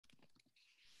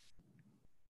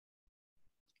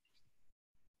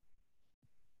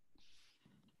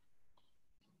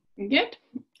Good.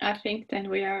 I think then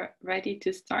we are ready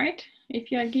to start.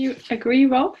 If you agree,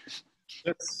 Rob.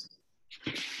 Yes.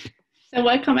 So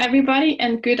welcome everybody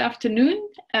and good afternoon.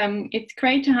 It's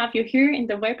great to have you here in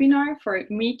the webinar for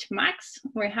Meet MaCS.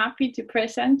 We're happy to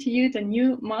present to you the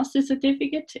new Master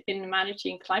Certificate in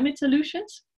Managing Climate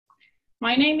Solutions.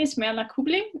 My name is Merla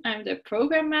Kubli. I'm the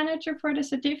Program Manager for the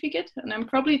certificate, and I'm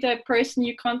probably the person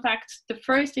you contact the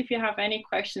first if you have any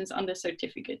questions on the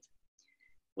certificate.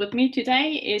 With me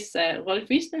today is Rolf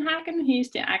Wüstenhagen.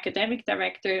 He's the Academic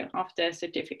Director of the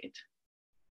certificate.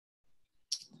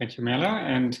 Thank you, Merla,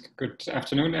 and good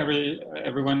afternoon,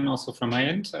 everyone, also from my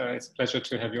end. It's a pleasure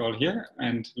to have you all here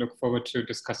and look forward to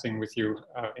discussing with you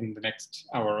in the next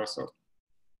hour or so.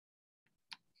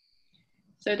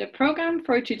 So the program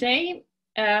for today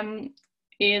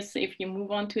is, if you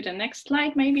move on to the next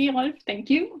slide, maybe, Rolf, thank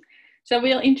you. So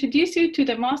we'll introduce you to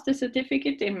the Master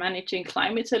Certificate in Managing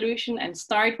Climate Solution and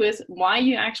start with why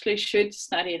you actually should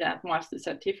study that Master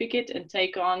Certificate and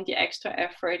take on the extra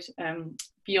effort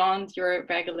beyond your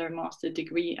regular master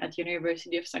degree at the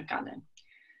University of St. Gallen.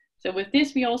 So with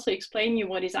this, we also explain you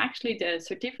what is actually the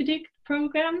certificate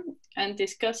program and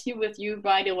discuss with you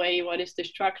right away what is the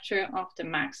structure of the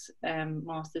MaCS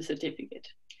Master Certificate.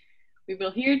 We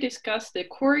will here discuss the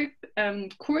core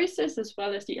courses as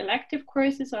well as the elective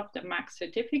courses of the MaCS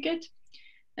certificate,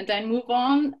 and then move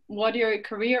on what your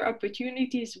career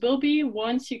opportunities will be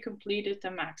once you completed the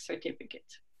MaCS certificate.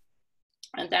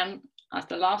 And then as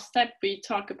the last step, we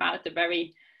talk about the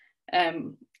very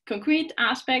concrete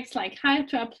aspects like how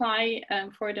to apply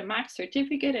for the MaCS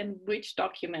certificate and which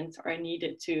documents are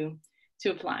needed to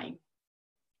apply.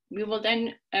 We will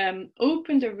then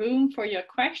open the room for your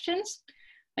questions.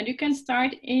 And you can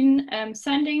start in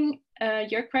sending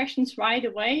your questions right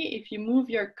away if you move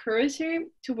your cursor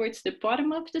towards the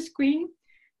bottom of the screen.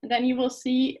 And then you will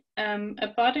see a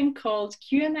button called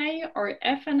Q&A or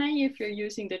FNA if you're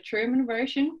using the German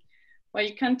version, where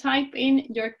you can type in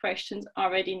your questions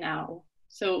already now.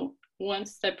 So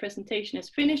once the presentation is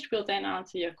finished, we'll then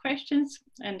answer your questions.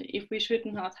 And if we should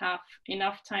not have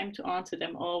enough time to answer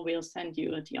them all, we'll send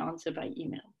you the answer by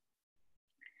email.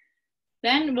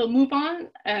 Then we'll move on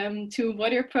to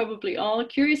what you're probably all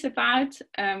curious about.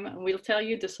 We'll tell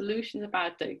you the solutions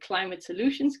about the Climate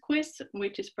Solutions quiz,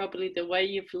 which is probably the way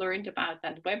you've learned about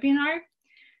that webinar.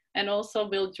 And also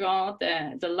we'll draw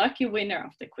the lucky winner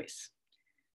of the quiz.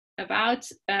 About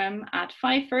at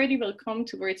 5:30, we'll come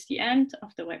towards the end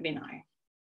of the webinar.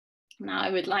 Now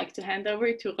I would like to hand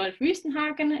over to Rolf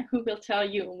Wüstenhagen, who will tell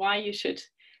you why you should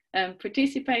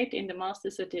participate in the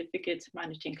Master Certificate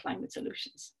Managing Climate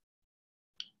Solutions.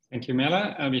 Thank you,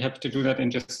 Merla. I'll be happy to do that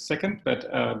in just a second,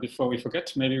 but before we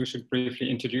forget, maybe we should briefly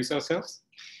introduce ourselves.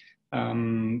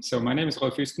 So my name is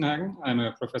Rolf Wüstenhagen. I'm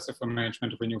a professor for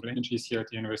management of renewable energies here at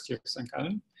the University of St.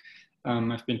 Gallen.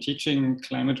 I've been teaching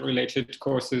climate-related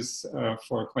courses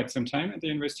for quite some time at the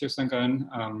University of St. Gallen.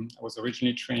 I was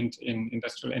originally trained in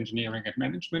industrial engineering and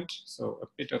management, so a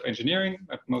bit of engineering,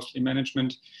 but mostly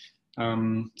management.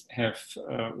 Have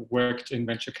worked in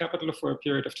venture capital for a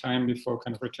period of time before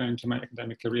kind of returning to my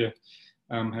academic career.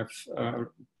 Have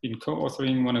been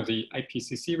co-authoring one of the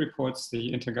IPCC reports,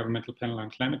 the Intergovernmental Panel on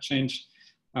Climate Change,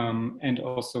 and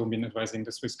also been advising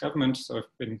the Swiss government. So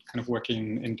I've been kind of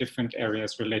working in different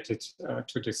areas related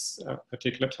to this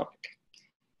particular topic.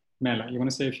 Merla, you want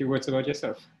to say a few words about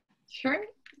yourself? Sure.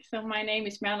 So my name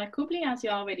is Merla Kubli, as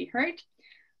you already heard.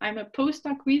 I'm a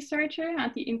postdoc researcher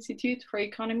at the Institute for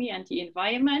Economy and the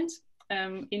Environment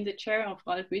in the chair of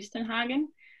Rolf Wüstenhagen.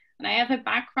 And I have a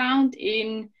background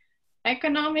in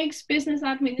economics, business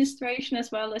administration,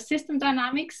 as well as system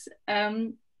dynamics.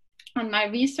 And my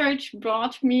research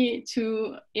brought me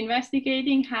to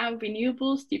investigating how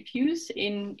renewables diffuse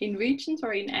in regions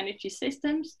or in energy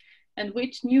systems and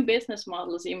which new business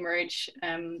models emerge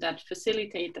that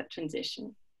facilitate that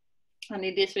transition. And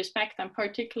in this respect, I'm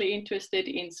particularly interested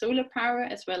in solar power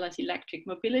as well as electric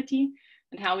mobility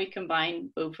and how we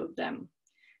combine both of them.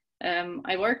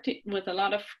 I worked with a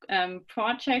lot of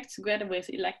projects together with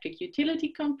electric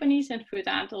utility companies, and for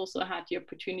that also had the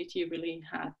opportunity really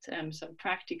had some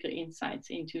practical insights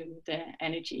into the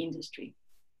energy industry.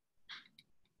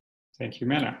 Thank you,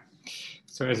 Merla.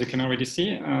 So as you can already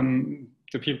see,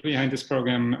 the people behind this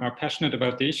program are passionate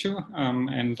about the issue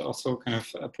and also kind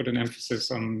of put an emphasis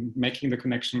on making the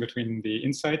connection between the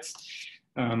insights,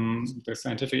 the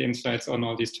scientific insights on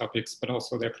all these topics, but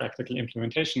also their practical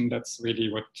implementation. That's really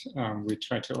what we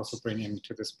try to also bring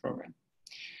into this program.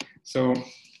 So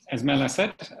as Merla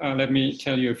said, let me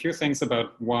tell you a few things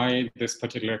about why this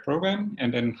particular program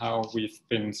and then how we've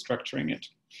been structuring it.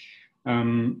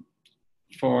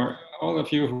 For all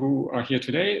of you who are here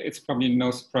today, it's probably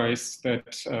no surprise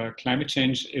that climate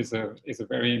change is a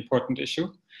very important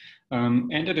issue.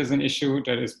 And it is an issue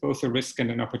that is both a risk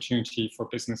and an opportunity for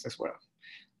business as well.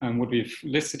 What we've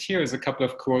listed here is a couple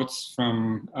of quotes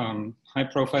from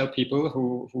high-profile people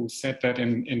who said that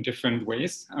in different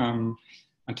ways.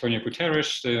 Antonio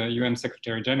Guterres, the UN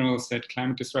Secretary General, said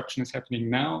climate disruption is happening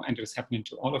now and it is happening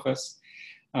to all of us.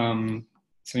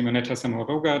 Simonetta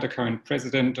Sommaruga, the current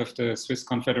president of the Swiss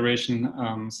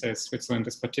Confederation, says Switzerland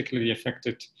is particularly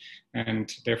affected,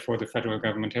 and therefore the federal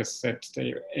government has set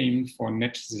their aim for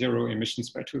net zero emissions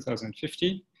by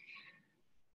 2050.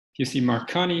 You see Mark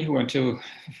Carney, who until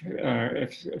a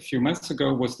few months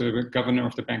ago was the governor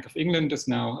of the Bank of England, is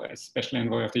now a special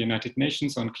envoy of the United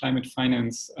Nations on climate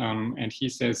finance, and he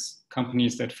says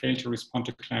companies that fail to respond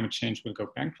to climate change will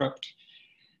go bankrupt.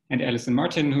 And Alison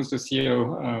Martin, who's the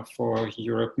CEO for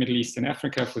Europe, Middle East and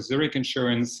Africa for Zurich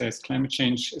Insurance, says climate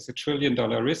change is $1 trillion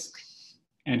risk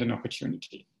and an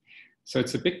opportunity. So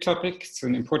it's a big topic, it's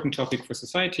an important topic for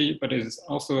society, but it is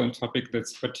also a topic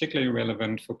that's particularly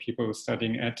relevant for people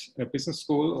studying at a business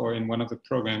school or in one of the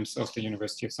programs of the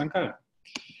University of St. Gallen.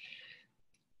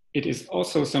 It is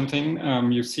also something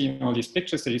you see in all these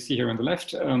pictures that you see here on the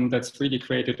left that's really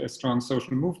created a strong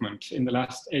social movement. In the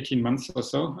last 18 months or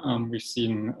so, we've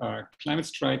seen climate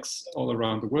strikes all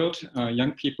around the world,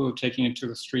 young people taking it to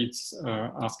the streets,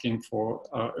 asking for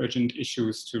urgent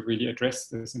issues to really address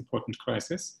this important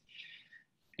crisis.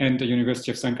 And the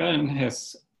University of St. Gallen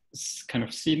has kind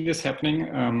of seen this happening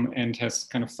and has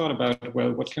kind of thought about,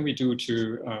 well, what can we do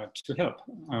to help?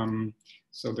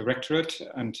 So the rectorate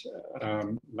and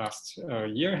last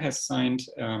year has signed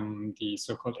the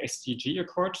so-called SDG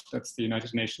Accord. That's the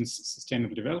United Nations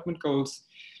Sustainable Development Goals.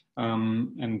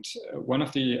 And one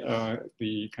of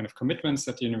the kind of commitments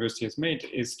that the university has made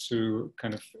is to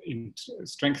kind of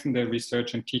strengthen their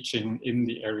research and teaching in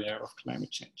the area of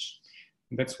climate change.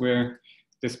 And that's where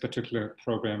this particular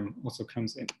program also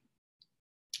comes in.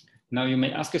 Now you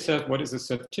may ask yourself, what is a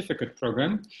certificate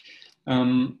program?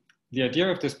 The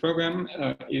idea of this program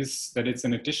is that it's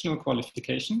an additional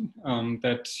qualification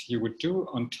that you would do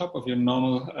on top of your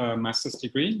normal master's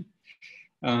degree.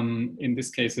 In this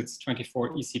case, it's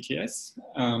 24 ECTS.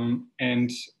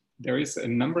 And there is a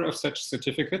number of such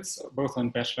certificates, both on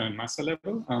bachelor and master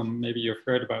level. Maybe you've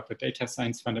heard about the Data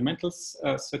Science Fundamentals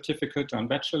certificate on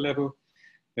bachelor level.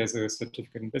 There's a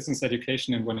certificate in business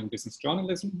education and one in business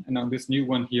journalism. And now this new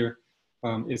one here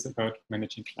is about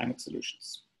managing climate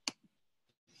solutions.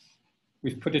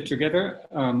 We've put it together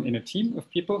in a team of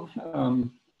people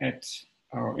at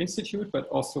our institute, but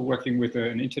also working with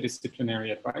an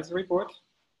interdisciplinary advisory board.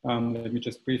 Let me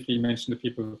just briefly mention the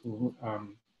people who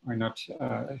are not,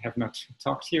 have not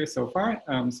talked here so far.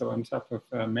 So on top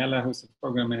of Merla, who's the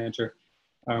program manager,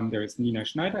 there is Nina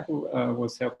Schneider, who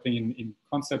was helping in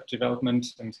concept development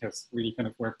and has really kind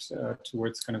of worked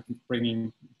towards kind of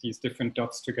bringing these different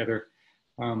dots together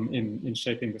in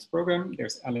shaping this program.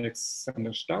 There's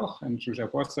Alexander Stauch and Julia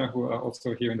Borsa, who are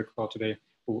also here in the call today,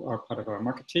 who are part of our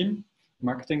marketing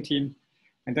team.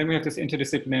 And then we have this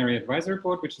interdisciplinary advisory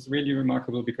board, which is really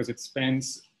remarkable because it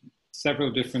spans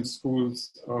several different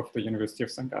schools of the University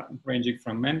of St. Gallen, ranging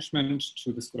from management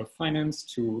to the School of Finance,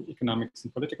 to economics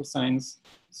and political science,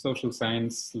 social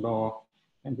science, law,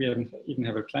 and we even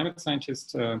have a climate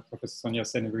scientist, Professor Sonja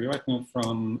Sennery-Reutner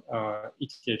from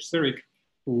ETH Zurich,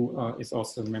 who is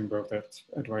also a member of that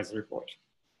advisory board,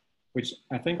 which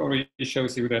I think already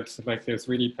shows you that like there's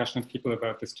really passionate people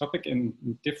about this topic in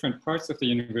different parts of the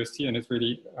university, and it's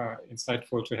really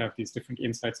insightful to have these different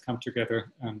insights come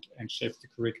together and shape the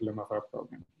curriculum of our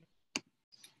program.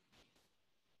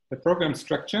 The program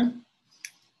structure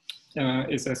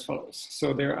is as follows.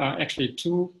 So there are actually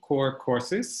two core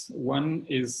courses. One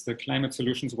is the Climate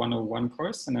Solutions 101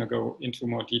 course, and I'll go into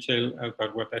more detail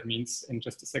about what that means in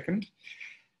just a second.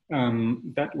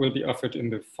 That will be offered in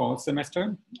the fall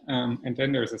semester. And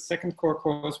then there's a second core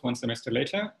course one semester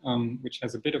later, which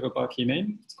has a bit of a bulky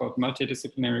name. It's called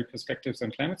Multidisciplinary Perspectives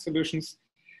on Climate Solutions.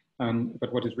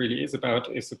 But what it really is about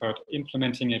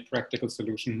implementing a practical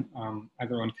solution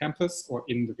either on campus or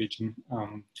in the region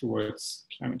towards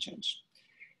climate change.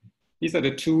 These are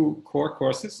the two core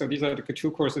courses. So these are the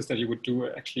two courses that you would do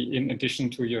actually in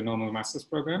addition to your normal master's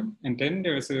program. And then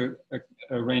there's a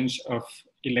range of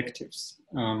electives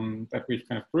that we've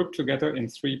kind of grouped together in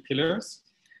three pillars.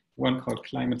 One called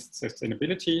Climate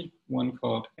Sustainability, one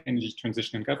called Energy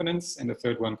Transition and Governance, and the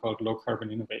third one called Low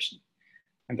Carbon Innovation.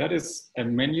 And that is a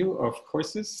menu of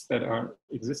courses that are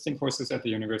existing courses at the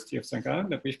University of St. Gallen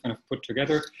that we've kind of put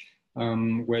together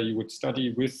where you would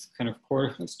study with kind of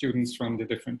core students from the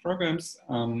different programs,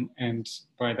 and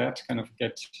by that kind of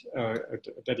get a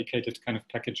dedicated kind of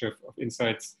package of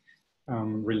insights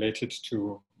related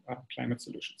to climate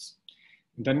solutions.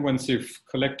 And then once you've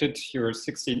collected your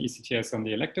 16 ECTS on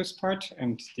the electives part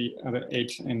and the other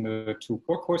 8 in the 2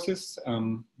 core courses,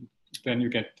 then you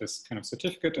get this kind of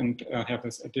certificate and have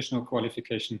this additional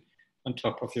qualification on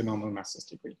top of your normal master's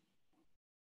degree.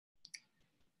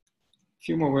 A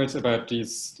few more words about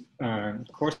these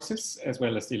courses as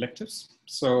well as the electives.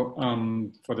 So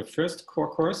for the first core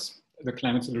course, the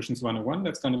Climate Solutions 101,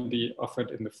 that's going to be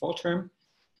offered in the fall term.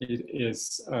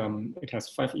 It has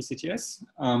 5 ECTS.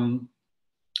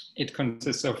 It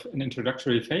consists of an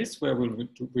introductory phase where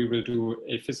we will do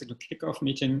a physical kickoff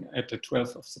meeting at the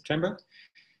 12th of September,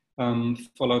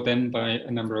 followed then by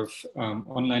a number of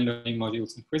online learning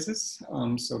modules and quizzes,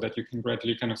 so that you can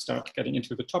gradually kind of start getting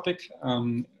into the topic,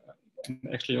 and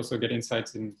actually also get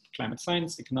insights in climate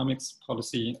science, economics,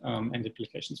 policy, and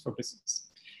implications for business.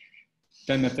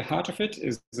 Then at the heart of it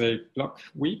is a block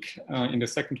week in the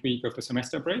second week of the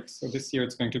semester break. So this year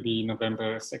it's going to be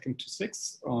November 2nd to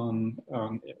 6th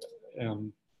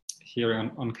here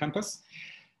on campus,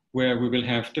 where we will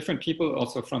have different people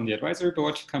also from the advisory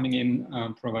board coming in,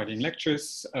 providing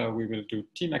lectures. We will do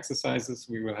team exercises.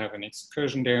 We will have an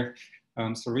excursion there.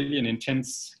 So really an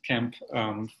intense camp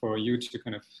for you to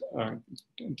kind of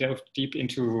delve deep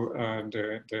into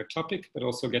the topic, but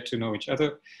also get to know each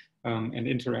other and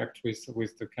interact with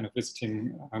the kind of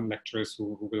visiting lecturers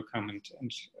who will come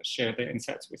and share their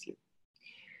insights with you.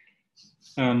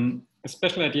 A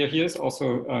special idea here is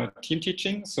also team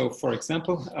teaching. So for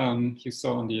example, you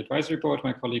saw on the advisory board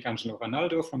my colleague Angelo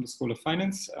Ranaldo from the School of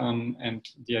Finance. And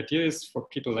the idea is for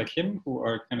people like him who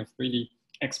are kind of really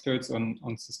experts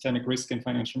on systemic risk in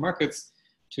financial markets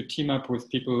to team up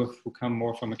with people who come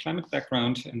more from a climate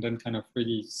background and then kind of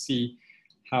really see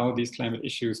how these climate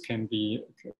issues can be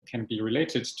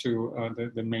related to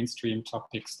the mainstream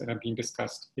topics that are being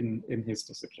discussed in his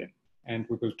discipline. And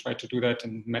we will try to do that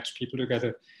and match people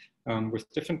together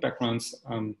with different backgrounds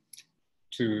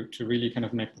to really kind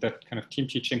of make that kind of team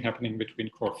teaching happening between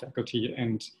core faculty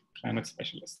and climate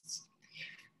specialists.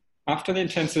 After the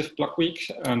intensive block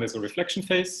week, there's a reflection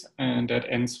phase, and that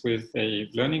ends with a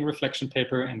learning reflection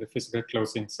paper and the physical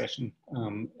closing session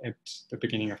at the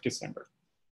beginning of December.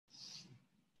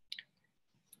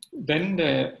 Then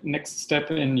the next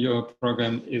step in your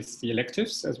program is the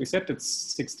electives. As we said, it's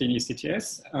 16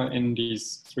 ECTS in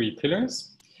these 3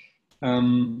 pillars.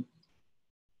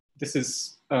 This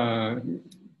is,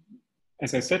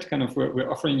 as I said, kind of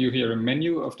we're offering you here a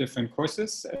menu of different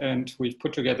courses, and we've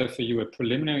put together for you a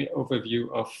preliminary overview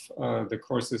of the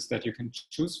courses that you can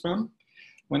choose from.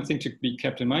 One thing to be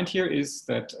kept in mind here is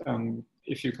that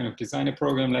if you kind of design a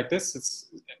program like this, it's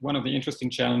one of the interesting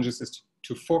challenges is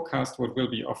to forecast what will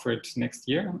be offered next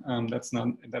year. That's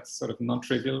sort of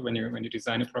non-trivial when you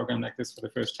design a program like this for the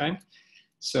first time.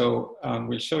 So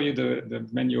we'll show you the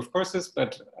menu of courses,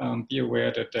 but be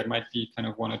aware that there might be kind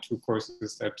of 1 or 2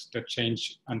 courses that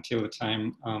change until the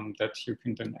time that you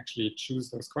can then actually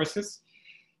choose those courses.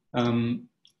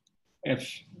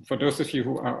 For those of you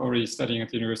who are already studying at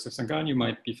the University of St. Gallen, you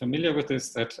might be familiar with this,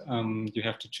 that you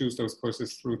have to choose those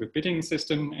courses through the bidding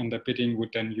system, and the bidding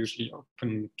would then usually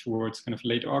open towards kind of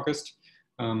late August.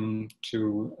 And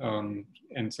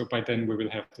so by then we will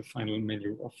have the final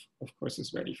menu of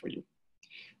courses ready for you.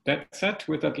 That said,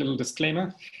 with that little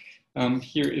disclaimer,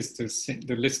 here is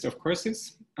the list of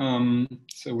courses.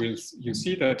 So you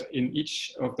see that in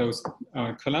each of those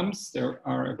columns, there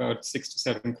are about 6 to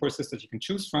 7 courses that you can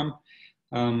choose from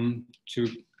to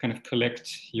kind of collect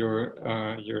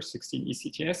your 16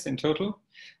 ECTS in total.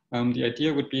 The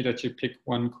idea would be that you pick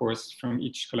 1 course from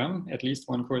each column, at least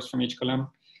 1 course from each column,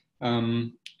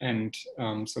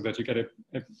 so that you get a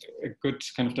good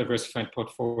kind of diversified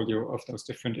portfolio of those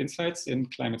different insights in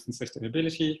climate and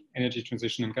sustainability, energy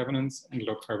transition and governance, and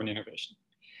low carbon innovation.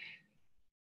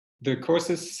 The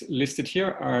courses listed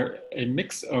here are a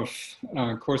mix of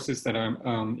courses that are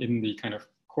in the kind of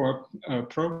core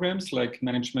programs like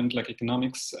management, like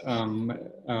economics,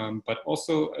 but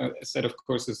also a set of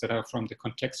courses that are from the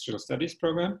contextual studies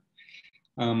program.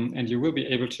 And you will be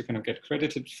able to kind of get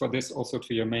credited for this also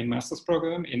to your main master's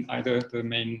program in either the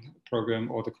main program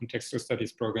or the contextual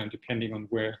studies program, depending on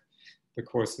where the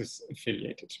course is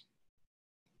affiliated.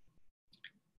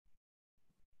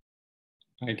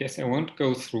 I guess I won't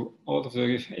go through all of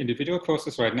the individual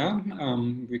courses right now.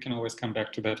 We can always come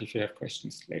back to that if you have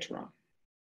questions later on.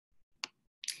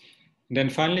 And then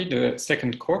finally, the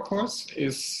second core course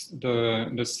is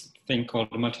this thing called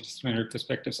the Multidisciplinary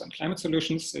Perspectives on Climate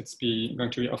Solutions. It's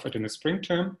going to be offered in the spring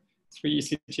term. 3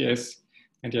 ECTS.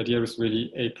 And the idea is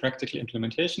really a practical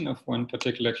implementation of one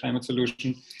particular climate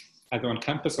solution, either on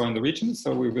campus or in the region.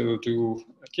 So we will do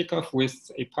a kickoff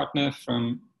with a partner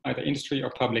from either industry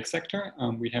or public sector.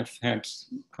 We have had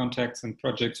contacts and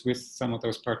projects with some of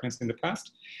those partners in the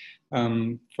past.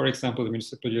 For example, the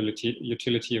municipal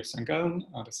utility of St. Gallen,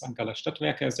 the St. Galler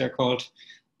Stadtwerke as they're called,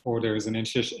 or there is an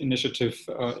initiative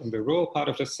in the rural part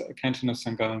of the canton of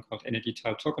St. Gallen called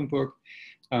Energietal Toggenburg,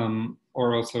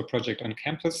 or also a project on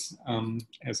campus,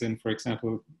 as in, for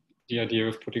example, the idea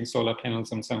of putting solar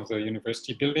panels on some of the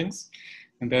university buildings.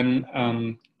 And then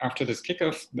after this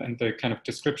kickoff and the kind of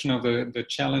description of the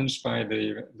challenge by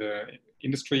the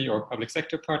industry or public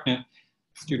sector partner,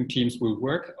 student teams will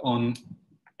work on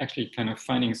actually kind of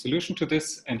finding a solution to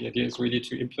this. And the idea is really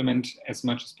to implement as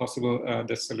much as possible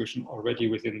this solution already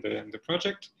within the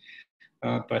project.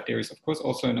 But there is, of course,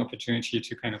 also an opportunity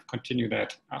to kind of continue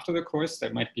that after the course.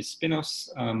 There might be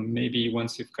spin-offs. Maybe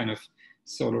once you've kind of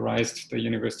solarized the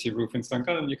university roof in St.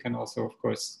 Gallen, you can also, of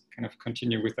course, kind of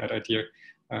continue with that idea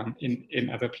in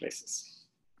other places.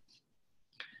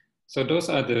 So those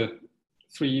are the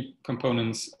 3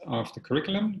 components of the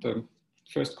curriculum. The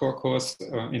first core course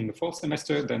in the fall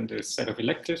semester, then the set of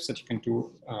electives that you can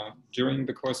do during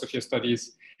the course of your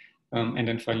studies, and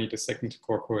then finally the second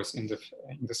core course in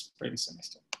the spring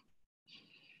semester.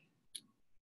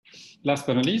 Last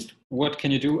but not least, what can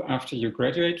you do after you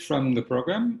graduate from the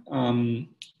program?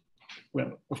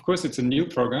 Well, of course, it's a new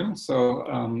program, so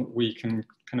we can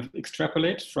kind of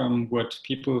extrapolate from what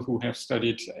people who have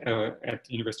studied at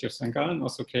the University of St. Gallen,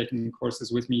 also taking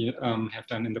courses with me, have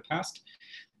done in the past.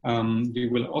 We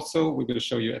will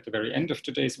show you at the very end of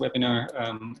today's webinar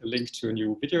a link to a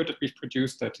new video that we've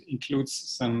produced that includes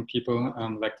some people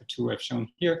like the 2 I've shown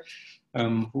here,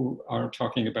 who are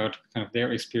talking about kind of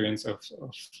their experience of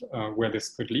where this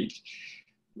could lead.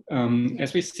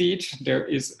 As we see it, there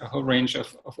is a whole range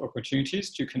of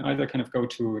opportunities. You can either kind of go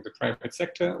to the private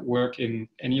sector, work in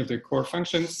any of the core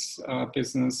functions,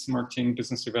 business, marketing,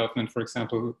 business development, for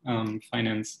example,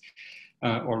 finance,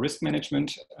 or risk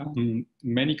management.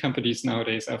 Many companies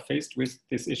nowadays are faced with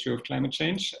this issue of climate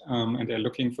change, and they're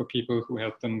looking for people who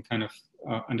help them kind of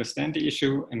understand the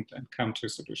issue and come to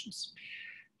solutions.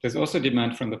 There's also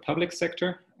demand from the public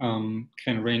sector,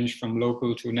 can range from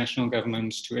local to national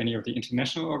government to any of the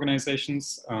international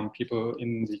organizations. People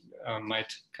in the,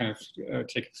 might kind of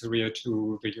take a career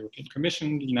to the European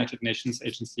Commission, the United Nations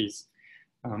agencies,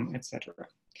 etc.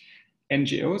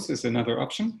 NGOs is another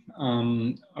option.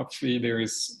 Obviously, there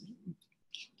is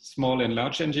small and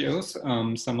large NGOs,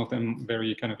 some of them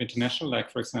very kind of international, like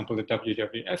for example, the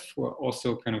WWF, who are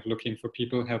also kind of looking for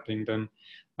people helping them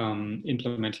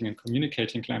implementing and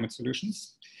communicating climate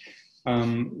solutions.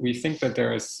 We think that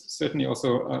there is certainly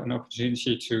also an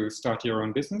opportunity to start your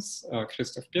own business.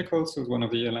 Christoph Birkholz, who's one of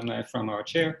the alumni from our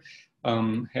chair,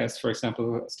 has, for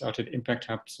example, started Impact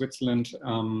Hub Switzerland.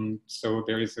 So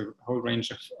there is a whole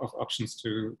range of options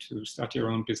to start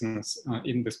your own business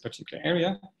in this particular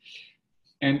area.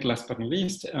 And last but not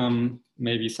least,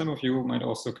 maybe some of you might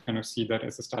also kind of see that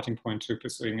as a starting point to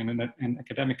pursuing an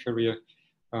academic career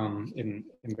in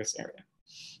this area.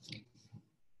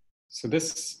 So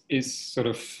this is sort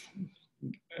of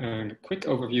a quick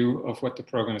overview of what the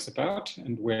program is about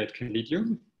and where it can lead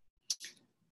you.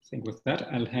 I think with that,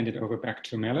 I'll hand it over back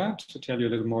to Mela to tell you a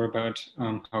little more about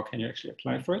how can you actually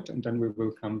apply for it, and then we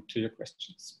will come to your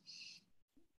questions.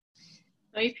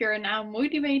 So if you're now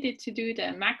motivated to do the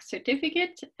MaCS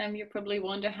certificate, you probably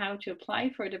wonder how to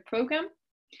apply for the program.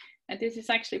 And this is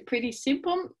actually pretty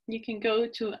simple. You can go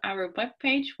to our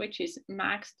webpage, which is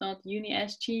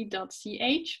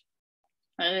macs.unisg.ch.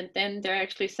 And then there are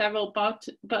actually several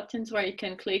buttons where you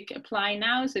can click apply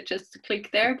now. So just click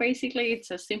there, basically,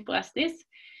 it's as simple as this.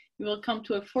 You will come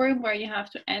to a form where you have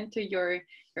to enter your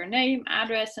name,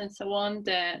 address, and so on,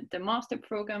 the master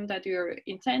program that you're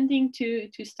intending to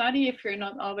study if you're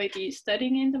not already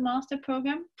studying in the master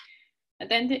program. And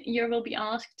then you will be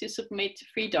asked to submit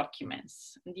 3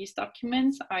 documents. And these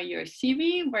documents are your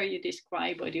CV, where you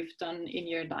describe what you've done in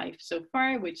your life so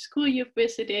far, which school you've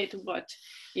visited, what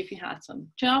if you had some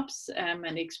jobs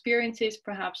and experiences,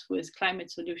 perhaps with climate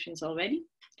solutions already,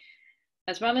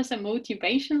 as well as a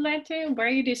motivation letter where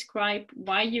you describe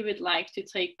why you would like to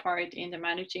take part in the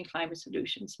Managing Climate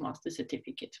Solutions Master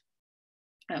Certificate.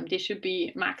 This should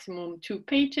be maximum 2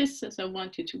 pages, so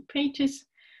 1 to 2 pages,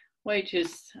 where you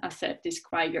just, as I said,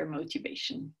 describe your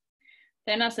motivation.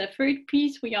 Then as a third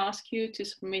piece, we ask you to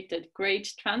submit a grade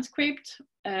transcript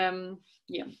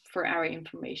for our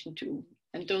information too.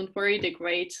 And don't worry, the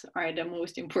grades are the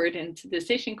most important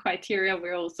decision criteria.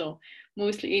 We're also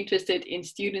mostly interested in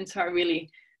students who are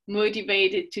really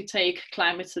motivated to take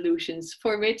climate solutions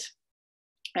forward,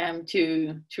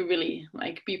 to really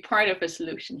like be part of a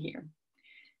solution here.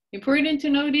 Important to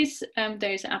notice,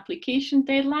 there's an application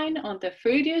deadline on the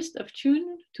 30th of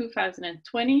June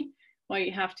 2020, where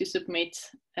you have to submit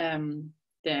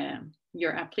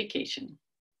your application.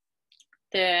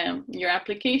 Your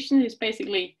application is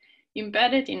basically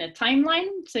embedded in a timeline,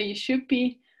 so you should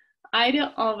be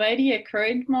either already a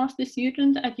current master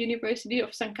student at University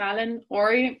of St. Gallen,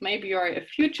 or maybe you're a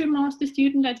future master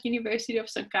student at University of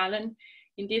St. Gallen.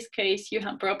 In this case, you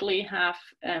probably have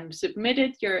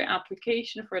submitted your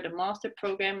application for the master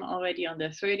program already on the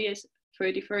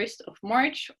 31st of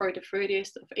March or the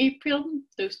 30th of April.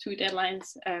 Those two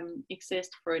deadlines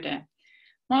exist for the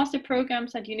master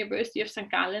programs at University of St.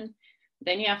 Gallen.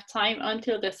 Then you have time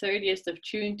until the 30th of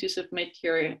June to submit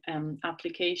your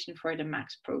application for the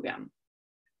MaCS program.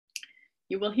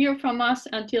 You will hear from us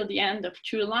until the end of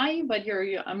July whether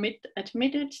you're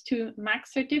admitted to MaCS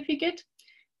certificate.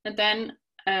 And then,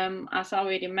 as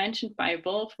already mentioned by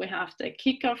Wolf, we have the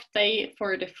kickoff day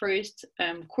for the first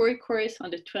core course on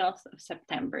the 12th of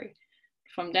September.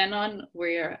 From then on,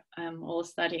 we're all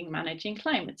studying managing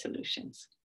climate solutions.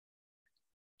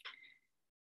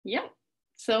 Yeah,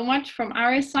 so much from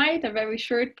our side, a very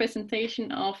short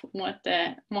presentation of what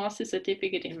the Master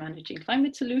Certificate in Managing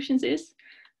Climate Solutions is.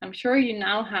 I'm sure you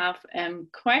now have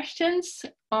questions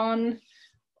on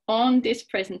this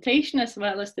presentation as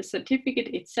well as the certificate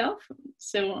itself.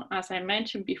 So as I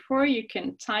mentioned before, you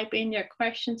can type in your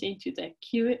questions into the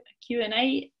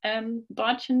Q&A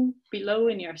button below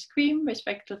in your screen,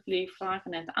 respectively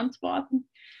Fragen and Antworten,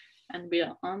 and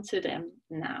we'll answer them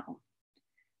now.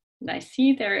 And I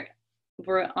see there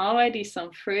were already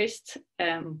some first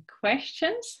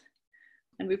questions,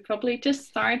 and we probably just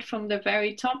start from the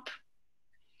very top,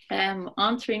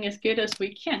 answering as good as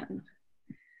we can.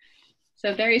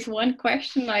 So there is one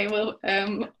question I will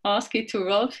ask it to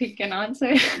Rolf, he can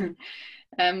answer.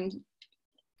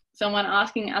 Someone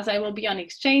asking, as I will be on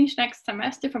exchange next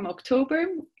semester from October,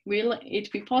 will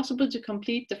it be possible to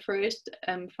complete the first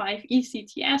 5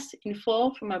 ECTS in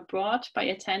full from abroad by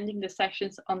attending the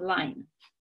sessions online?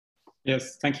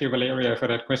 Yes, thank you, Valeria, for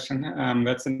that question.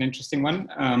 That's an interesting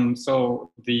one.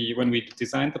 So when we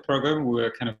designed the program, we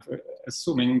were kind of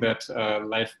assuming that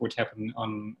life would happen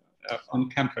on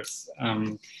campus.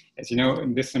 As you know,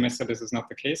 in this semester, this is not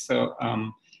the case. So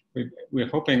we're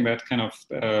hoping that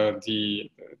the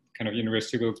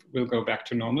university will go back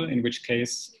to normal, in which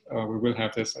case we will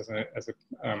have this as a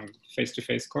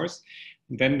face-to-face course.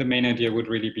 Then the main idea would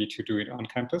really be to do it on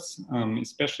campus,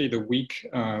 especially the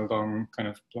week-long kind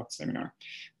of block seminar.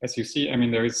 As you see, I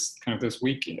mean, there is kind of this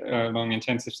week-long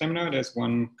intensive seminar. There's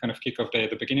one kind of kickoff day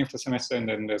at the beginning of the semester, and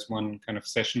then there's one kind of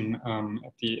session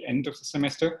at the end of the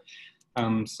semester.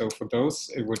 So for those,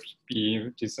 it would be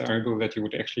desirable that you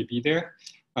would actually be there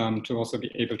to also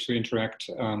be able to interact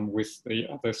with the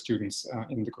other students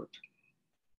in the group.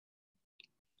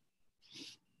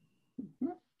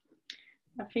 Mm-hmm.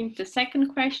 I think the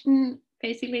second question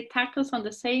basically tackles on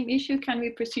the same issue. Can we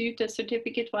pursue the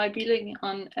certificate while being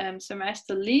on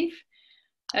semester leave?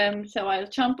 So I'll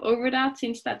jump over that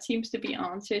since that seems to be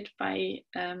answered by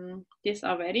this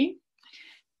already.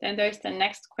 Then there's the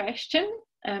next question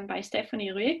by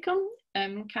Stephanie Ruekum.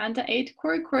 Can the 8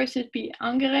 core courses be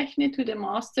angerechnet to the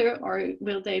master, or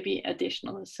will they be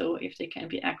additional? So if they can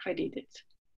be accredited.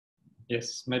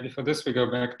 Yes, maybe for this we go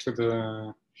back to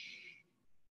the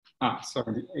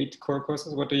the 8 core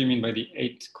courses. What do you mean by the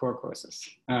 8 core courses?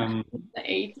 The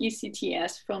 8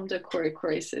 ECTS from the core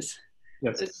courses.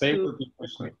 Yes, they will be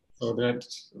additional. So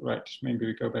that's right. Maybe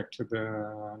we go back to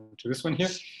this one here.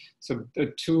 So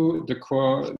the two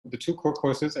core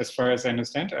courses, as far as I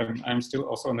understand, I'm still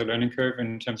also on the learning curve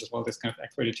in terms of all this kind of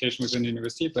accreditation within the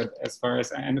university. But as far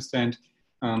as I understand,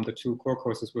 the 2 core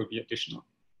courses will be additional,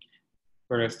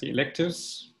 whereas the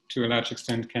electives, to a large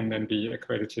extent, can then be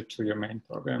accredited to your main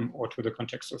program or to the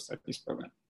contextual studies program.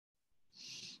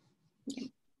 Yeah,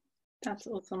 that's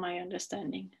also my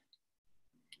understanding.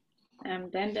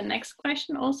 Then the next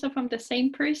question, also from the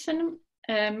same person,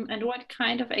 and what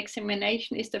kind of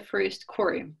examination is the first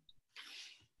core?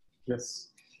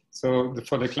 Yes, so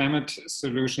for the Climate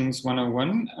Solutions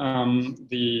 101,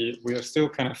 we are still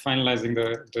kind of finalizing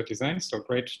the design, so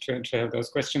great to have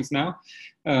those questions now.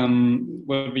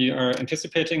 What we are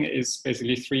anticipating is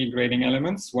basically 3 grading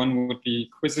elements. One would be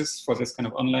quizzes for this kind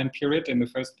of online period in the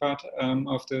first part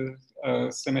of the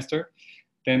semester.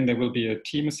 Then there will be a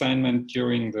team assignment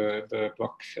during the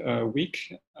block week,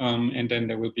 and then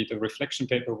there will be the reflection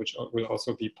paper, which will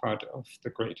also be part of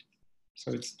the grade.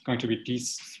 So it's going to be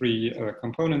these 3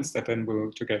 components that then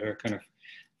will together kind of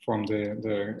form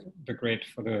the grade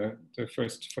for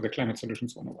the Climate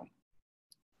Solutions 101.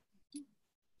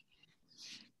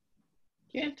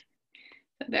 Good.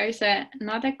 So there's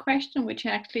another question which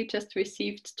I actually just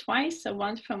received twice. So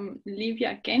one from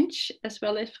Livia Gensch as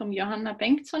well as from Johanna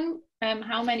Bengtsson.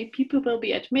 How many people will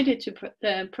be admitted to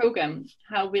the program?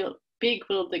 How big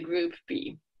will the group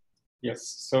be? Yes,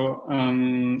 so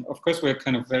of course we're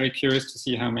kind of very curious to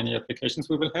see how many applications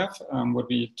we will have. What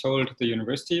we told the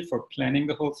university for planning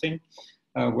the whole thing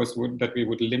was that we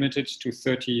would limit it to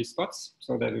 30 spots,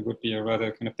 so that it would be a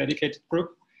rather kind of dedicated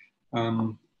group.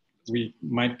 We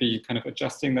might be kind of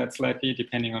adjusting that slightly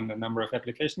depending on the number of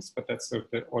applications, but that's sort of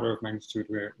the order of magnitude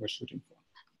we're shooting for.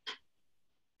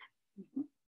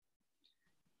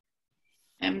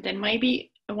 Then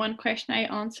maybe one question I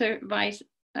answer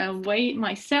way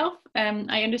myself.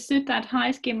 I understood that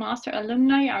HSG Master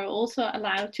alumni are also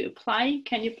allowed to apply.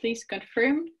 Can you please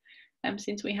confirm,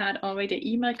 since we had already an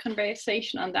email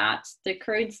conversation on that, the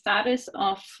current status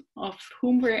of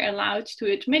whom we're allowed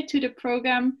to admit to the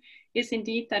program is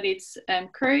indeed that it's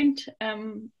current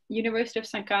University of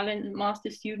St. Gallen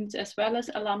master students as well as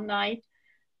alumni.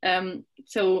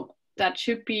 So that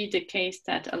should be the case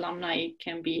that alumni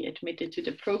can be admitted to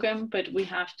the program, but we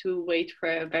have to wait for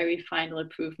a very final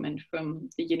approval from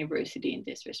the university in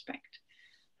this respect.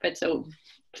 But so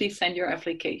please send your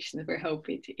application. We hope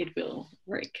it will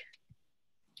work.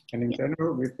 And in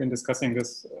general, we've been discussing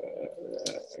this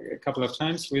a couple of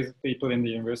times with people in the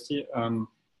university.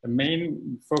 The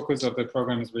main focus of the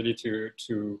program is really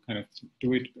to kind of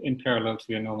do it in parallel to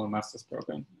your normal master's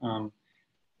program.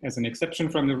 As an exception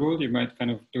from the rule, you might kind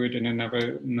of do it in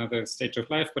another stage of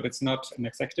life, but it's not an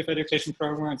executive education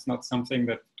program. It's not something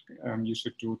that you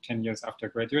should do 10 years after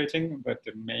graduating, but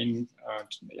the main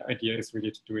idea is really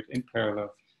to do it in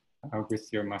parallel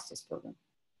with your master's program.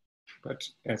 But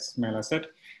as Mela said,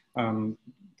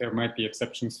 there might be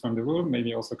exceptions from the rule,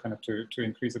 maybe also kind of to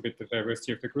increase a bit the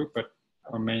diversity of the group, but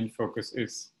our main focus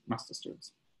is master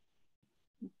students.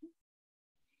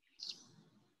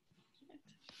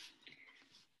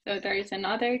 So there is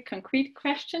another concrete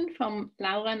question from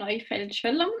Laura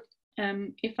Neufeld-Schöllem.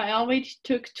 If I already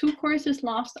took 2 courses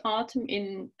last autumn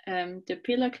in the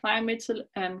pillar climate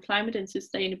and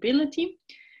sustainability,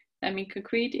 in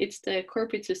concrete, it's the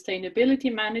corporate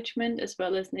sustainability management as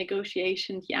well as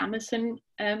negotiation, the Amazon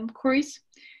course.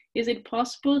 Is it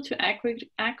possible to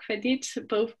accredit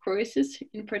both courses,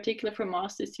 in particular for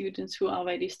master students who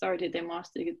already started their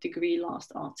master degree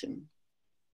last autumn?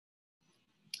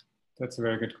 That's a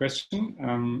very good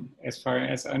question. As far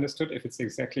as I understood, if it's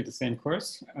exactly the same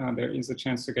course, there is a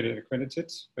chance to get it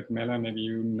accredited, but Mela, maybe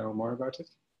you know more about it?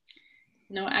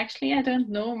 No, actually, I don't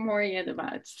know more yet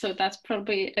about it. So that's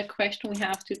probably a question we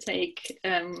have to take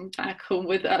back home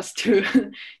with us to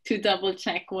double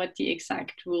check what the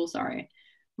exact rules are.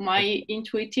 My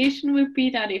intuition would be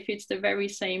that if it's the very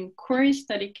same course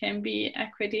that it can be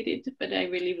accredited, but I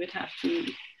really would have to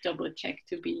double check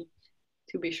to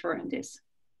be sure on this.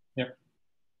 Yep.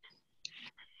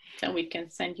 So we can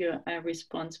send you a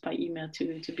response by email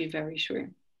to be very sure.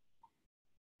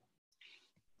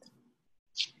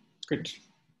 Good.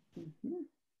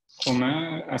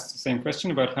 Romain asked the same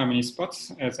question about how many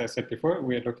spots. As I said before,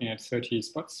 we are looking at 30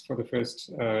 spots for the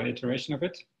first iteration of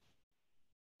it.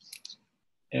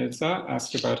 Elsa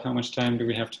asked about how much time do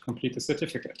we have to complete the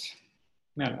certificate.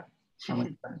 Mela, how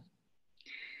much time?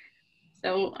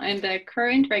 So in the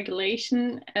current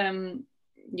regulation,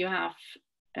 you have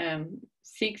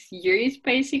 6 years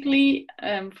basically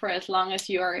for as long as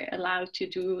you are allowed to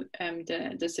do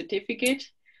the certificate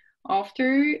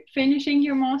after finishing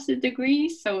your master's degree.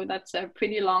 So that's a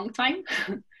pretty long time.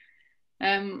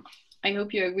 I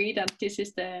hope you agree that this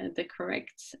is the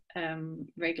correct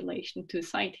regulation to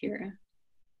cite here.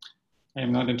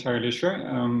 I'm not entirely sure.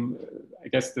 I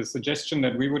guess the suggestion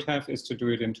that we would have is to do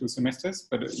it in 2 semesters,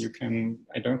 but you can,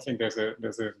 I don't think there's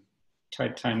a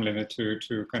tight time limit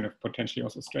to kind of potentially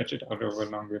also stretch it out over a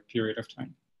longer period of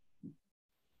time.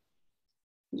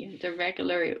 Yeah, the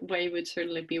regular way would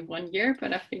certainly be 1 year,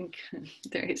 but I think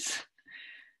there is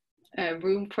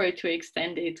room for it to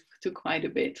extend it to quite a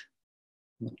bit.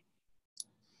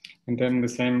 And then the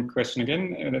same question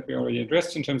again that we already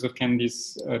addressed in terms of can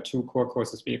these 2 core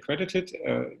courses be accredited?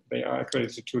 They are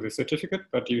accredited to the certificate,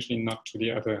 but usually not to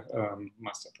the other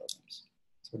master programs.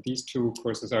 So these 2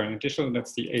 courses are in addition.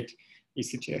 That's the 8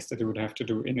 ECTS that you would have to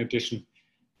do in addition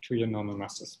to your normal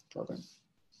master's program.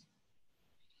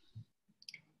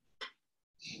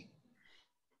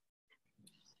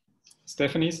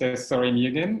 Stephanie says, sorry, me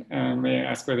again. May I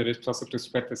ask whether it is possible to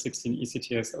spread the 16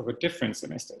 ECTS over different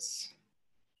semesters?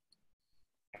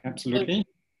 Absolutely.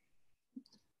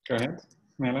 Go ahead.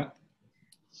 Mela?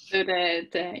 So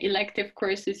the elective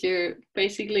courses, you're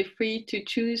basically free to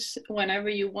choose whenever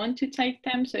you want to take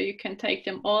them. So you can take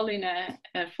them all in a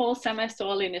fall semester,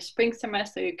 all in a spring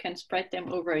semester. You can spread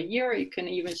them over a year. You can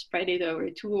even spread it over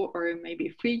 2 or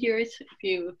maybe 3 years if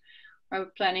you are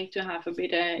planning to have a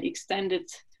bit extended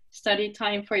study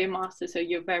time for your master. So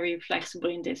you're very flexible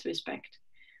in this respect.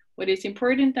 What is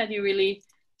important that you really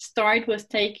start with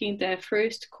taking the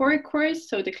first core course,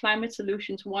 so the Climate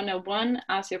Solutions 101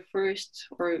 as your first,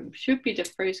 or should be the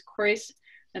first course,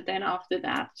 and then after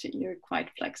that you're quite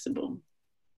flexible.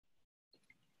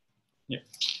 Yeah.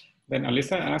 Then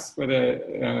Alyssa asked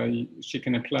whether she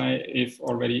can apply if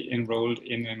already enrolled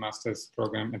in a master's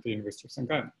program at the University of St.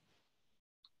 Gallen.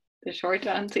 The short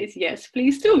answer is yes,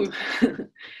 please do.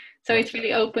 So it's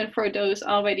really open for those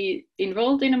already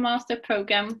enrolled in a master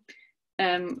program.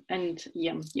 And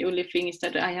yeah, the only thing is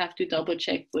that I have to double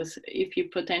check with if you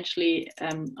potentially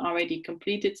already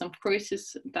completed some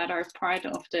courses that are part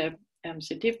of the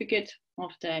certificate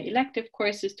of the elective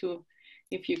courses to,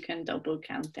 if you can double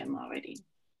count them already.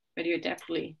 But you're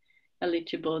definitely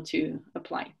eligible to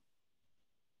apply.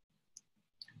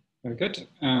 Very good.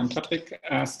 Patrick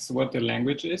asks what the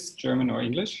language is, German or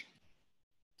English?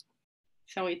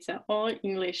 So it's an all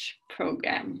English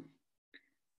program.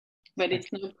 But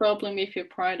it's no problem if you're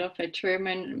part of a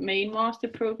German main master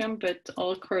program, but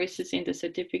all courses in the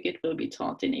certificate will be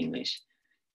taught in English.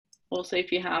 Also,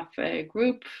 if you have a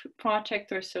group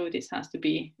project or so, this has to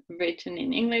be written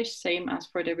in English, same as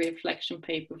for the reflection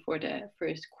paper for the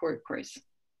first core course.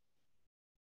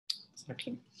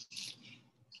 Exactly.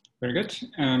 Very good.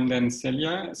 Then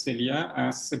Celia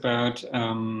asks about,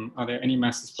 are there any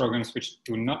master's programs which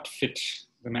do not fit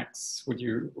the MaCS?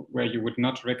 Where you would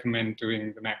not recommend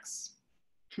doing the MaCS?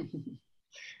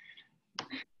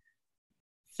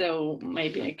 So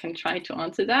maybe I can try to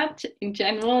answer that. In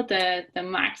general, the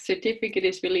MaCS certificate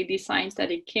is really designed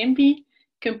that it can be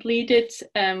completed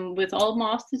with all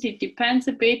masters. It depends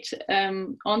a bit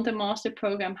on the master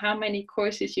program, how many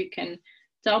courses you can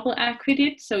double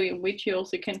accredit, so in which you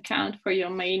also can count for your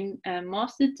main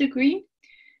master's degree.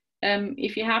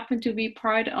 If you happen to be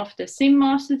part of the SIM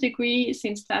master degree,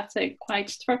 since that's a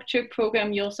quite structured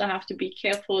program, you also have to be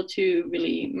careful to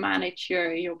really manage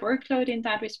your workload in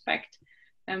that respect.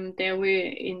 There we're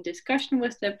in discussion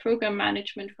with the program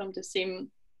management from the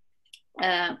SIM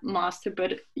master,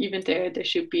 but even there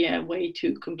should be a way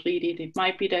to complete it. It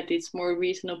might be that it's more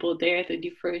reasonable there that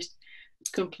you first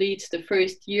complete the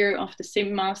first year of the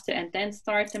SIM master and then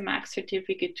start the MaCS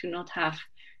certificate to not have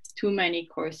too many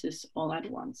courses all at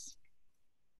once.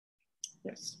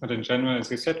 Yes, but in general, as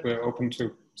you said, we're open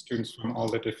to students from all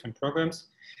the different programs.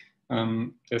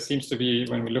 There seems to be,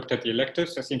 when we looked at the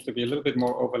electives, there seems to be a little bit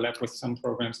more overlap with some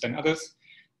programs than others.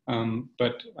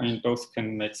 But I mean, both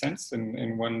can make sense.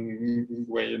 In one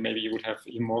way, maybe you would have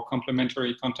even more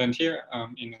complementary content here.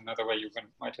 In another way, you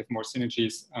might have more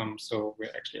synergies. So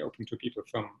we're actually open to people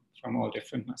from all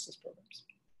different master's programs.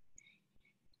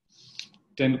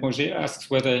 Then Roger asks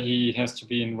whether he has to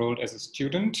be enrolled as a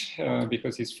student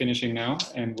because he's finishing now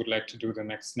and would like to do the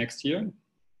next year.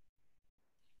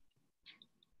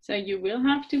 So you will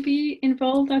have to be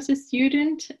enrolled as a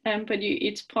student, but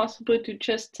it's possible to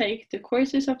just take the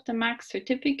courses of the MaCS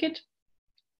certificate,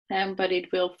 but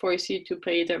it will force you to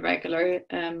pay the regular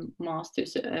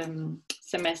master's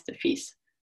semester fees.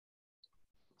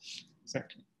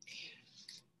 Exactly.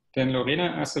 Then Lorena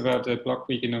asked about the block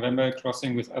week in November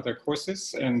crossing with other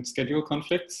courses and schedule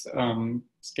conflicts.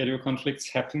 Schedule conflicts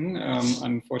happen.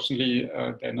 Unfortunately,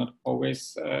 they're not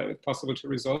always possible to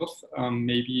resolve.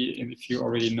 Maybe if you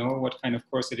already know what kind of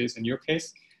course it is in your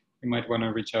case, you might want to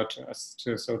reach out to us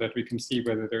so that we can see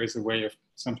whether there is a way of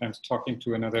sometimes talking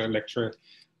to another lecturer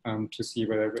to see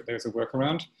whether there's a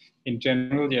workaround. In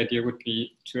general, the idea would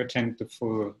be to attend the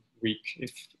full week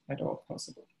if at all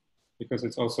possible. Because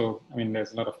it's also, I mean,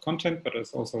 there's a lot of content, but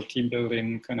it's also team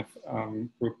building, kind of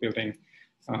group building.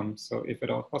 So if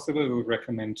at all possible, we would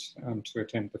recommend to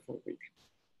attend the full week.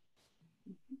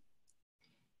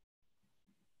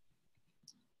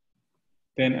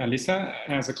 Then Alyssa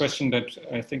has a question that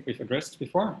I think we've addressed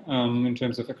before in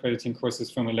terms of accrediting courses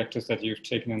from electives that you've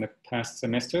taken in the past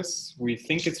semesters. We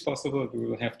think it's possible. We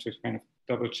will have to kind of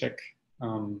double check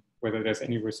whether there's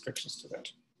any restrictions to that.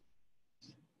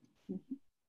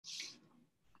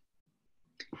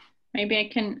 Maybe I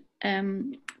can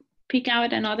pick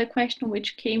out another question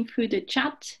which came through the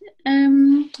chat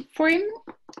forum.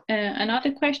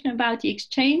 Another question about the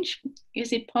exchange.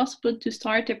 Is it possible to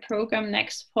start a program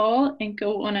next fall and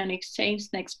go on an exchange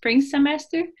next spring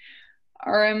semester?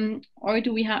 Or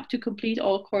do we have to complete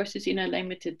all courses in a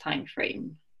limited time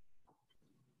frame?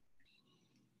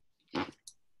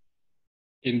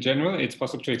 In general, it's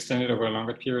possible to extend it over a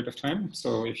longer period of time.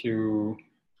 So if you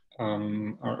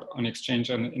are on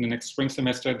exchange in the next spring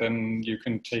semester, then you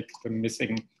can take the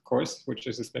missing course, which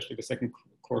is especially the second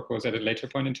core course at a later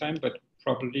point in time, but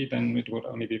probably then it would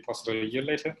only be possible a year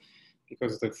later,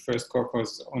 because the first core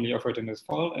course is only offered in the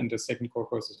fall and the second core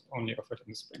course is only offered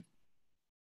in the spring.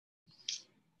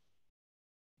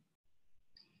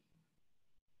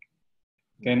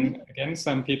 Then again,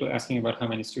 some people asking about how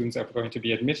many students are going to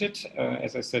be admitted.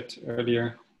 As I said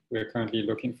earlier, we're currently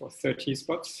looking for 30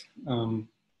 spots.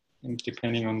 And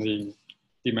depending on the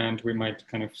demand, we might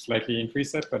kind of slightly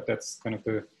increase that, but that's kind of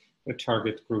the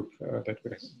target group that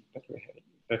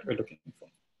we're looking for.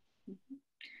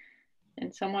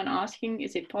 And someone asking,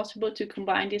 is it possible to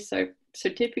combine this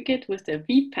certificate with the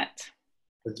VPAT?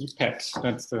 The VPAT,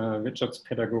 that's the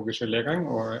Wirtschaftspädagogische Lehrgang,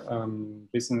 or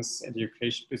business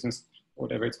education, business,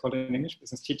 whatever it's called in English,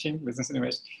 business teaching, business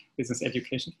innovation, business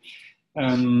education.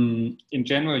 In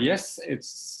general, yes,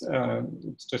 it's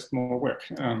just more work.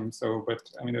 But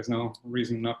I mean, there's no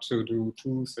reason not to do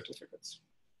 2 certificates.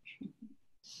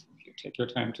 If you take your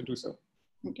time to do so.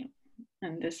 Yeah.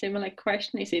 And a similar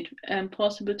question, is it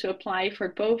possible to apply for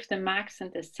both the MaCS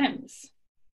and the SEMS?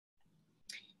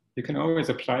 You can always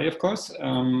apply, of course.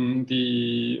 When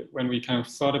we kind of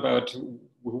thought about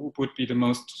who would be the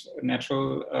most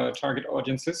natural target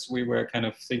audiences, we were kind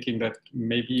of thinking that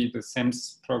maybe the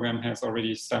SEMS program has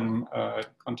already some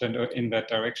content in that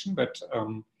direction, but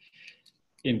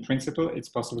in principle, it's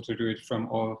possible to do it from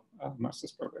all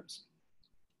master's programs.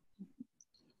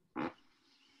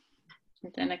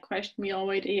 And then a question we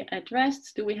already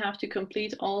addressed, do we have to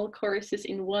complete all courses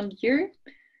in 1 year?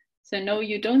 So no,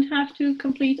 you don't have to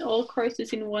complete all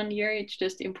courses in 1 year. It's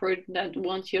just important that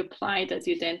once you apply, that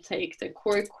you then take the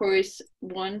core course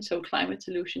 1, so Climate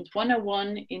Solutions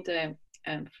 101 in the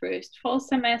first fall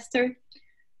semester.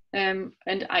 And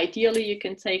ideally, you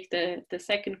can take the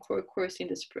second core course in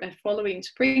the following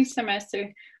spring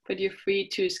semester, but you're free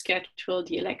to schedule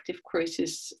the elective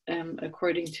courses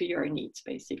according to your needs,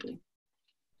 basically.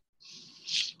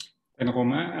 And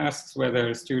Romain asks whether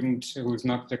a student who's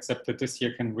not accepted this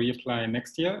year can reapply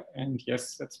next year, and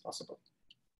yes, that's possible.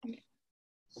 Okay.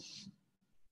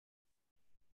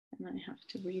 And I have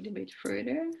to read a bit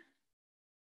further.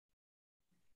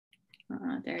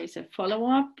 There is a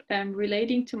follow-up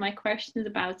relating to my questions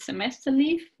about semester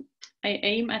leave. I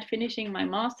aim at finishing my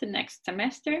master next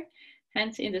semester.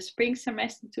 Hence, in the spring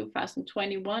semester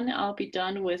 2021, I'll be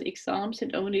done with exams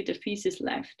and only the thesis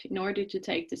left. In order to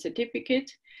take the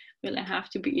certificate, will I have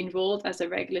to be enrolled as a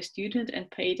regular student and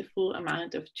pay the full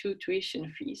amount of 2 tuition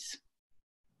fees?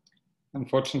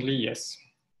 Unfortunately, yes.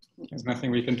 There's nothing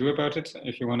we can do about it.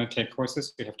 If you want to take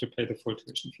courses, you have to pay the full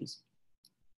tuition fees.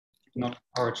 Not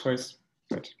our choice,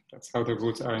 but that's how the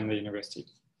rules are in the university.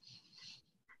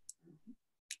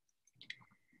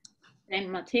 And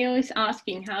Matteo is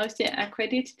asking, how is the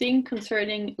accrediting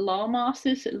concerning law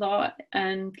masters, law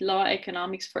and law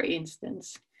economics, for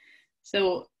instance?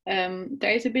 So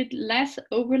there is a bit less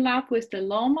overlap with the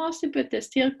law master, but there's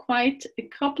still quite a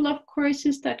couple of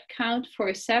courses that count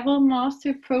for several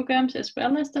master programs, as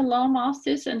well as the law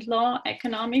masters and law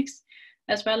economics,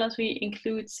 as well as we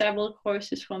include several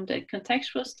courses from the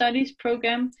contextual studies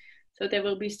program. So there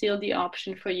will be still the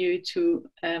option for you to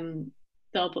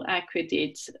double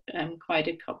accredit quite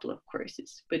a couple of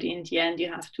courses, but in the end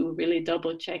you have to really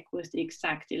double check with the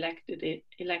exact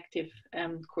elective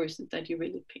courses that you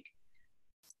really pick.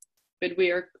 But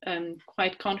we are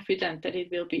quite confident that it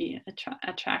will be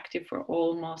attractive for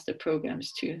all master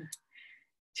programs to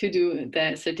do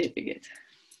the certificate.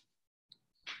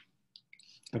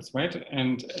 That's right.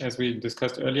 And as we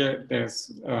discussed earlier,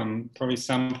 there's probably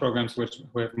some programs who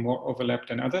have more overlap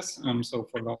than others. So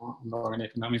for law and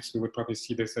economics, we would probably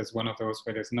see this as one of those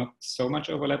where there's not so much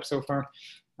overlap so far.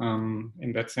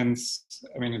 In that sense,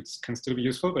 I mean, it can still be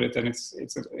useful, but then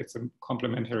it's a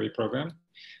complementary program,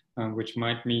 which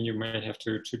might mean you may have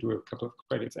to do a couple of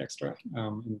credits extra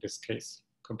in this case,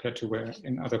 compared to where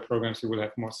in other programs you will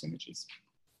have more synergies.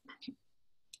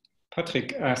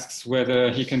 Patrick asks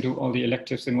whether he can do all the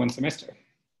electives in 1 semester.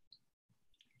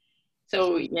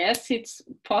 So yes, it's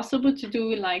possible to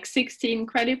do like 16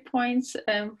 credit points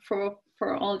for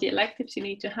all the electives you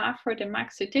need to have for the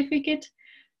MaCS certificate.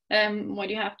 What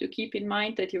you have to keep in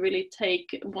mind that you really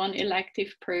take 1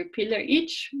 elective per pillar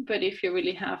each, but if you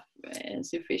really have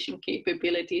sufficient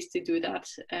capabilities to do that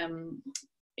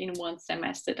in 1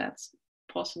 semester, that's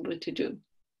possible to do.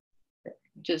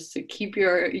 Just to keep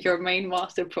your main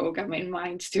master program in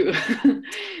mind too,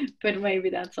 but maybe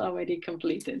that's already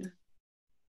completed.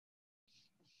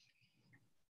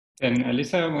 Then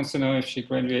Alisa wants to know if she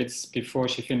graduates before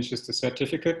she finishes the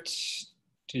certificate.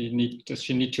 Does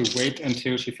she need to wait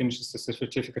until she finishes the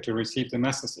certificate to receive the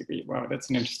master's degree? Wow, that's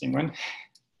an interesting one.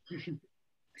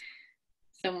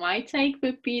 So my take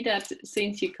would be that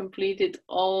since you completed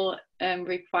all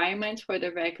requirements for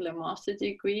the regular master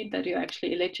degree, that you're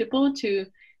actually eligible to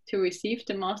receive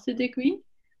the master degree.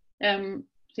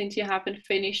 Since you haven't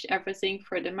finished everything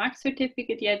for the MaCS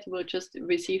certificate yet, you will just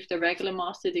receive the regular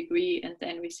master degree and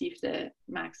then receive the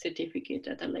MaCS certificate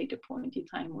at a later point in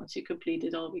time once you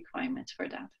completed all requirements for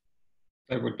that.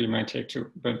 That would be my take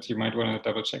too, but you might want to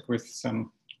double check with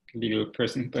some legal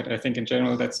person. But I think in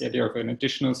general, that's the idea of an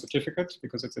additional certificate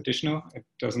because it's additional. It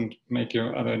doesn't make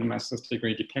your other master's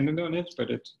degree dependent on it, but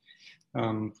it,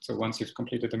 so once you've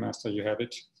completed the master, you have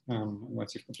it.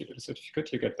 Once you've completed the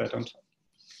certificate, you get that on top.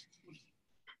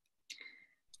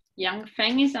 Yang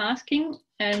Feng is asking,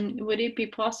 would it be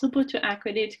possible to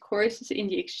accredit courses in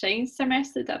the exchange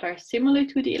semester that are similar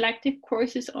to the elective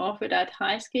courses offered at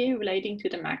high scale relating to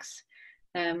the MaCS,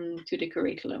 to the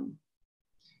curriculum?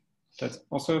 That's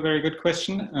also a very good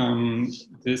question.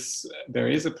 There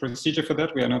is a procedure for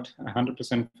that. We are not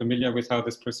 100% familiar with how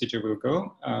this procedure will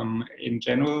go. In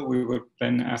general, we would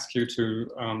then ask you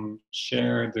to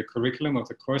share the curriculum of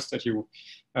the course that you,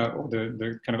 or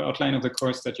the kind of outline of the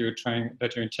course that you're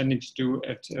intending to do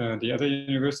at the other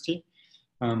university.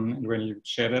 And when you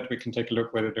share that, we can take a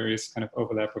look whether there is kind of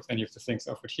overlap with any of the things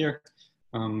offered here.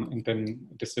 And then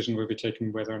a decision will be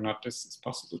taken whether or not this is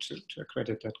possible to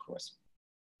accredit that course.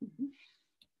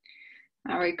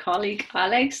 Our colleague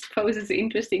Alex poses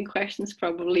interesting questions,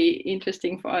 probably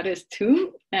interesting for others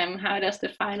too. How does the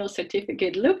final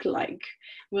certificate look like?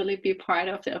 Will it be part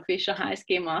of the official high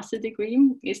scale master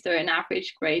degree? Is there an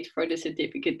average grade for the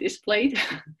certificate displayed?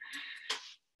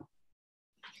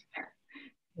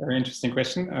 Very interesting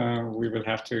question. We will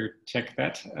have to check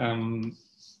that.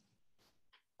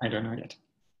 I don't know yet.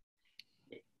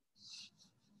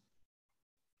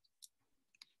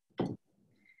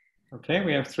 Okay,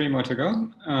 we have 3 more to go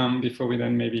before we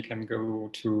then maybe can go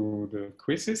to the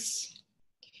quizzes.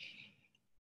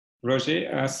 Roger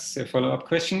asks a follow-up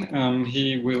question.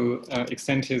 He will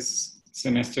extend his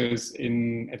semesters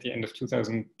at the end of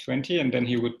 2020, and then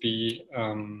he would be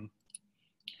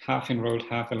half enrolled,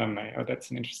 half alumni. Oh,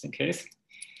 that's an interesting case.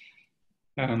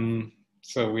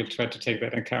 So we'll try to take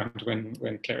that account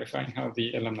when clarifying how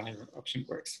the alumni option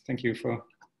works. Thank you for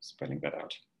spelling that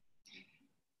out.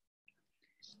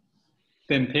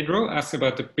 Then Pedro asks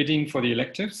about the bidding for the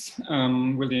electives.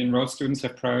 Will the enrolled students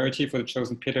have priority for the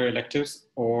chosen PIDA electives,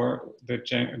 or do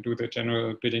the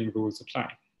general bidding rules apply?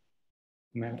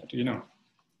 Mela, do you know?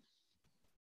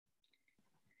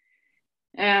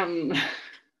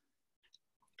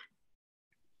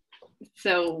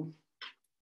 So,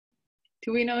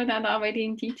 do we know that already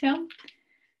in detail?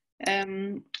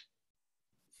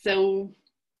 So,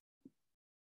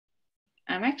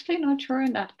 I'm actually not sure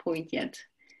on that point yet.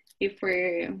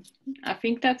 I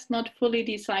think that's not fully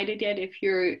decided yet if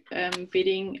you're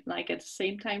bidding like at the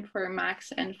same time for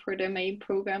MaCS and for the main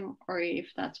program, or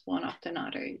if that's one after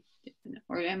another,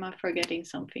 or am I forgetting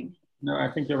something? No, I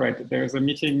think you're right. There's a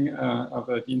meeting of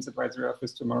the Dean's Advisory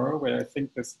Office tomorrow where I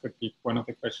think this could be one of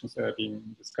the questions that are being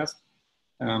discussed.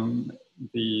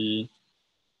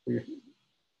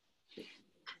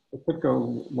 It could go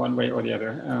one way or the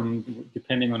other,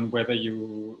 depending on whether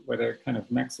kind of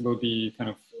MaCS will be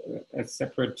kind of a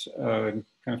separate kind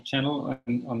of channel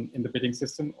in the bidding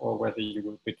system, or whether you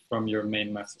will bid from your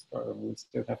main master's program. We'll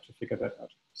still have to figure that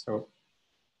out. So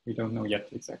we don't know yet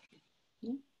exactly.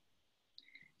 Yeah.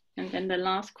 And then the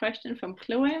last question from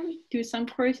Chloe: do some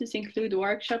courses include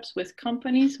workshops with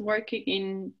companies working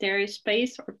in their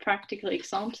space or practical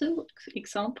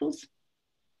examples?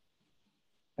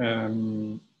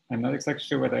 I'm not exactly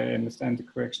sure whether I understand the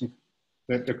question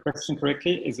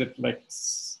correctly. Is it like,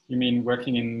 you mean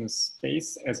working in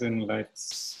space, as in like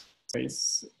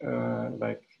space,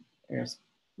 like airspace?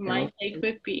 My take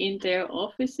would be in their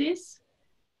offices.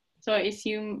 So I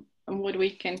assume what we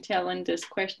can tell in this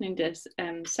question, in this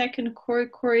second core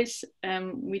course,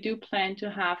 we do plan to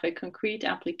have a concrete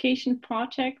application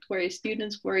project where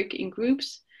students work in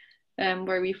groups,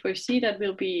 where we foresee that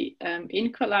we'll be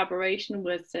in collaboration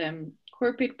with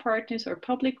corporate partners or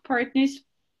public partners,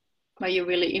 where you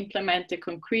really implement a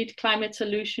concrete climate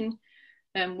solution,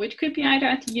 which could be either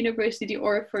at the university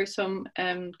or for some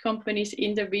companies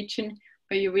in the region,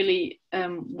 where you really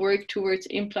work towards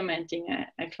implementing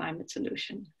a climate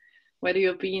solution. Whether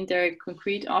you'll be in their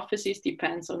concrete offices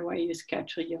depends on where you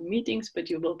schedule your meetings, but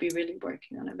you will be really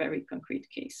working on a very concrete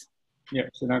case. Yeah,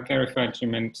 so now clarified, you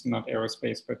meant not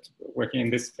aerospace, but working in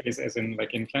this space as in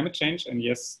like in climate change. And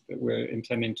yes, we're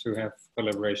intending to have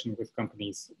collaboration with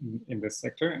companies in this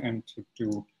sector and to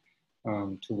do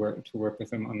to work with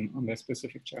them on their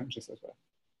specific challenges as well.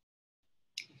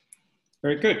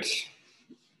 Very good.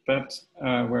 That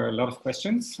were a lot of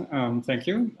questions. Thank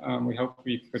you. We hope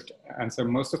we could answer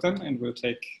most of them, and we'll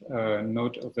take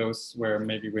note of those where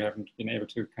maybe we haven't been able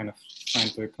to kind of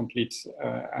find the complete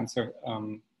answer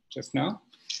just now.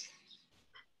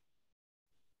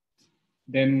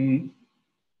 Then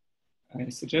I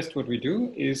suggest what we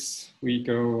do is we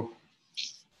go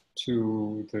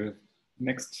to the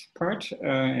next part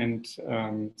and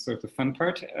sort of the fun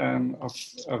part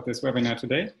of this webinar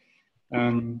today.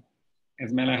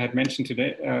 As Mela had mentioned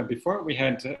today before, we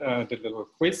had the little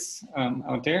quiz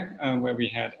out there where we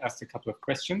had asked a couple of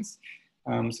questions.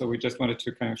 So we just wanted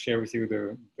to kind of share with you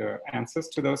the answers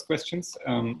to those questions.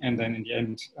 And then in the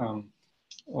end,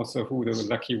 also who the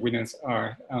lucky winners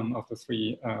are of the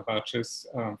 3 vouchers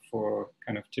for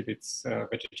kind of Tibet's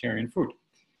vegetarian food.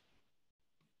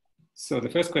 So the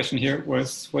first question here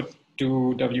was, what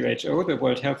do WHO, the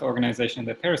World Health Organization, and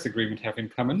the Paris Agreement have in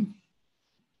common?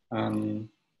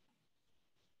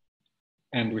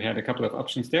 And we had a couple of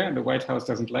options there. The White House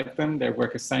doesn't like them. Their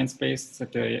work is science-based,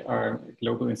 that they are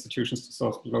global institutions to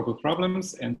solve global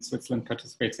problems, and Switzerland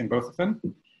participates in both of them.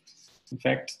 In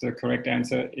fact, the correct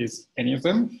answer is any of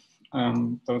them.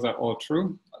 Those are all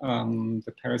true.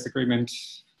 The Paris Agreement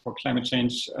for climate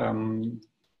change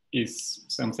is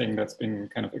something that's been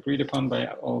kind of agreed upon by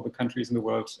all the countries in the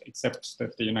world, except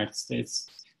that the United States,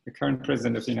 the current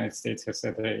president of the United States has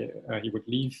said that he would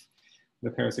leave the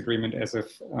Paris Agreement as of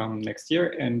next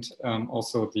year. And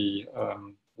also the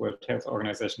World Health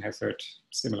Organization has heard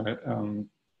similar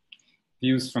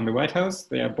views from the White House.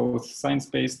 They are both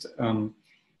science-based.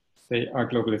 They are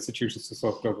global institutions to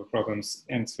solve global problems,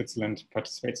 and Switzerland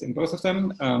participates in both of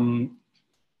them.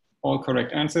 All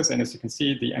correct answers, and as you can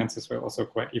see, the answers were also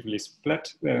quite evenly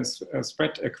spread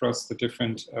across the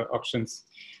different options.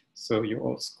 So you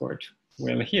all scored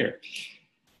well here.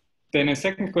 Then a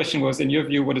second question was, in your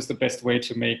view, what is the best way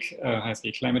to make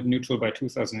Hawaii climate neutral by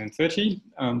 2030?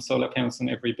 Solar panels on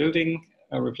every building,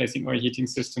 replacing oil heating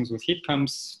systems with heat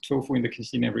pumps, tofu in the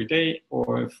canteen every day,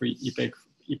 or a free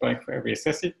e-bike for every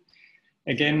assessee.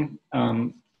 Again,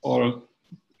 all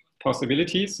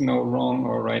possibilities, no wrong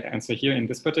or right answer here in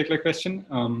this particular question.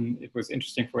 It was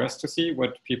interesting for us to see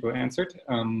what people answered.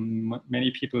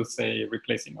 Many people say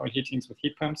replacing oil heatings with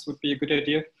heat pumps would be a good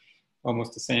idea.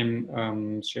 Almost the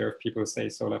same share of people say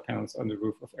solar panels on the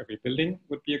roof of every building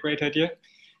would be a great idea.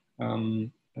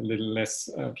 A little less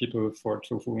people for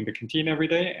tofu in the canteen every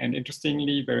day. And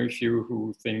interestingly, very few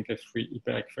who think a free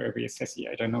e-bike for every assessee.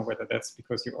 I don't know whether that's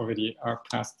because you already are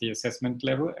past the assessment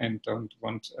level and don't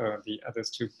want the others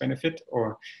to benefit,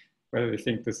 or whether they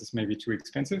think this is maybe too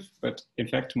expensive. But in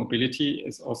fact, mobility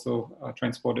is also,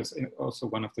 transport is also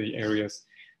one of the areas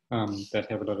that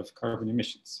have a lot of carbon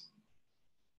emissions.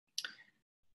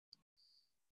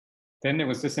 Then there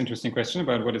was this interesting question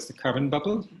about what is the carbon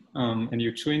bubble, a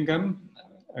new chewing gum,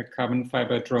 a carbon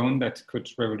fiber drone that could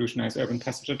revolutionize urban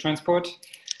passenger transport,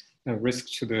 a risk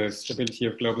to the stability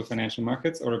of global financial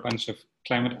markets, or a bunch of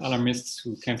climate alarmists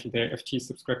who canceled their FT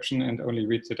subscription and only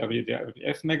read the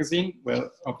WWF magazine.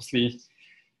 Well, obviously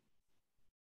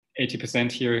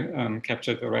 80% here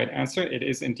captured the right answer. It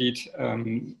is indeed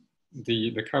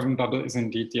the carbon bubble is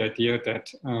indeed the idea that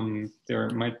there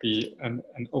might be an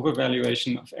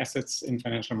overvaluation of assets in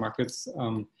financial markets,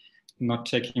 not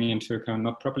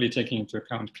properly taking into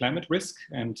account climate risk.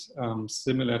 And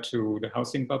similar to the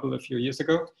housing bubble a few years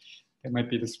ago, there might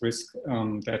be this risk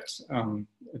that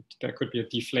there could be a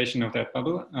deflation of that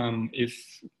bubble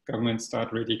if governments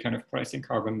start really kind of pricing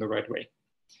carbon the right way.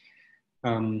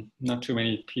 Not too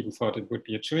many people thought it would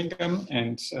be a chewing gum,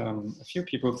 and a few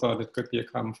people thought it could be a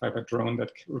carbon fiber drone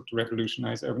that could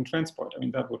revolutionize urban transport. I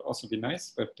mean, that would also be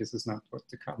nice, but this is not what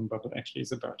the carbon bubble actually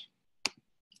is about.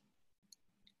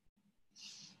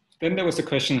 Then there was a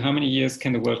question, how many years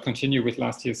can the world continue with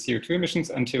last year's CO2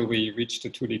 emissions until we reach the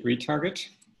 2-degree target?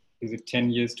 Is it 10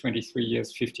 years, 23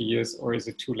 years, 50 years, or is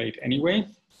it too late anyway?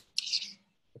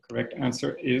 The correct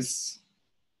answer is,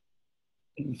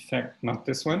 in fact, not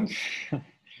this one.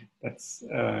 That's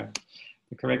the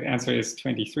correct answer is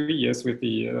 23 years with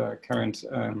the current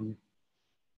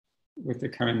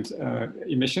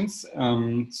emissions.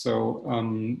 In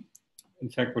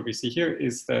fact, what we see here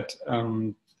is that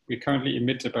we currently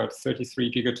emit about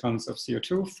 33 gigatons of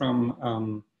CO2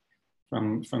 from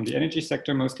the energy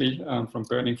sector, mostly from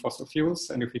burning fossil fuels.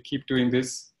 And if we keep doing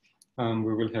this,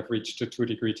 we will have reached the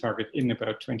 2-degree target in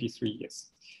about 23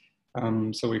 years.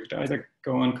 So we could either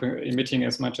go on emitting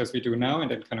as much as we do now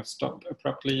and then kind of stop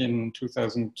abruptly in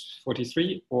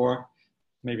 2043, or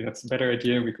maybe that's a better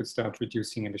idea, we could start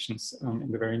reducing emissions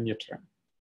in the very near term.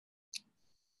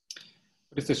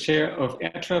 What is the share of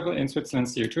air travel in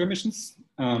Switzerland's CO2 emissions?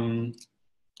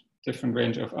 Different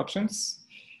range of options.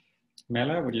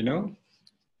 Mela, what do you know?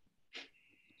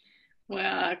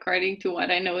 Well, according to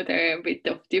what I know, there are a bit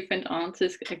of different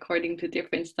answers according to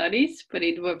different studies, but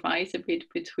it varies a bit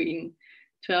between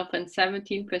 12 and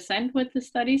 17%, what the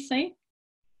studies say.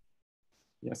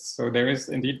 Yes, so there is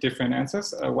indeed different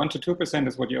answers. 1 to 2%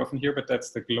 is what you often hear, but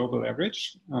that's the global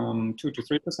average. 2 to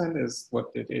 3% is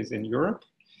what it is in Europe.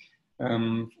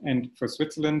 And for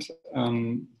Switzerland,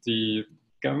 the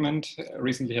government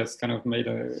recently has kind of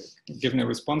given a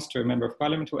response to a member of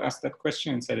parliament who asked that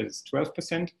question and said it is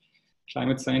 12%.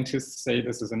 Climate scientists say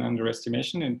this is an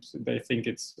underestimation and they think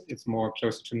it's more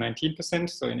closer to 19%.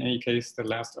 So in any case, the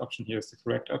last option here is the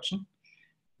correct option.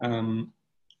 And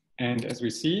as we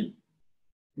see,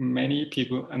 many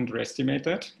people underestimate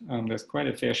that. There's quite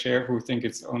a fair share who think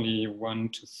it's only 1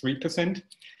 to 3%.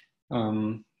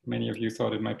 Many of you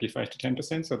thought it might be 5 to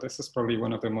 10%. So this is probably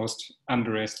one of the most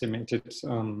underestimated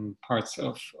parts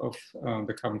of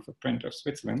the carbon footprint of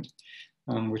Switzerland,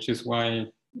 which is why,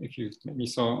 if you maybe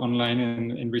saw online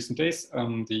in recent days,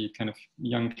 the kind of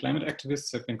young climate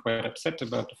activists have been quite upset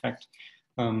about the fact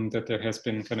that there has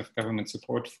been kind of government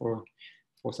support for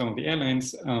some of the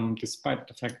airlines, despite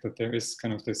the fact that there is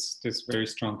kind of this very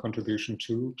strong contribution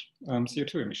to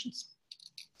CO2 emissions.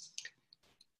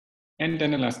 And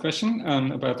then the last question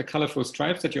about the colorful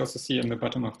stripes that you also see on the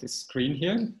bottom of this screen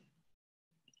here.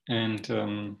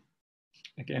 And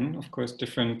again, of course,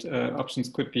 different options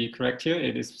could be correct here.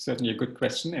 It is certainly a good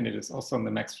question, and it is also on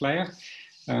the MaCS flyer.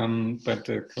 But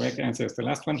the correct answer is the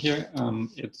last one here.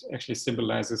 It actually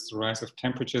symbolizes the rise of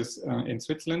temperatures in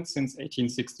Switzerland since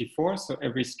 1864. So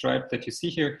every stripe that you see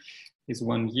here is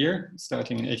 1 year,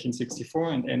 starting in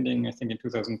 1864 and ending, I think, in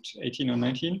 2018 or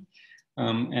 19.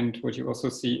 And what you also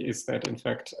see is that, in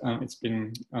fact, there's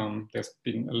been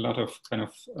a lot of kind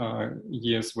of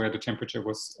years where the temperature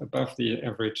was above the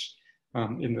average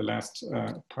in the last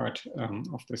part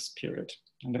of this period.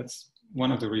 And that's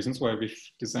one of the reasons why we've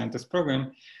designed this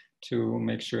program, to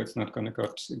make sure it's not going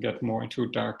to get more into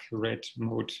dark red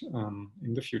mode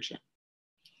in the future.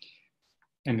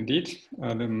 And indeed,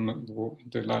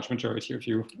 the large majority of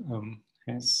you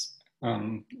has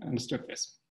understood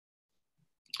this.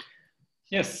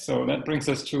 Yes, so that brings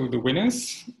us to the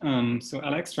winners. So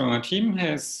Alex from our team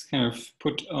has kind of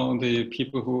put all the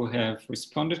people who have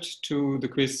responded to the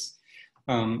quiz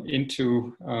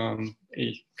into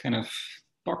a kind of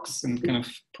box and kind of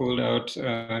pulled out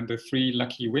the 3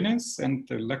 lucky winners. And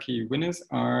the lucky winners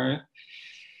are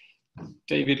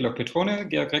David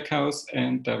Lopetrone, Georg Reckhaus,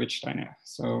 and David Steiner.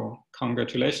 So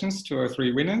congratulations to our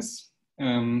 3 winners.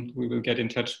 We will get in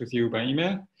touch with you by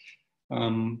email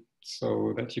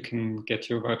so that you can get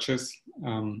your vouchers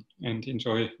and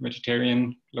enjoy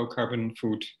vegetarian, low carbon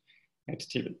food at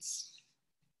Tibet's.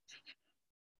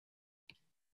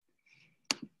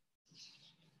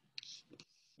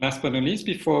 Last but not least,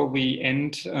 before we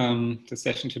end the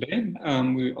session today,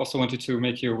 we also wanted to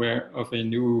make you aware of a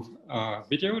new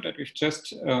video that we've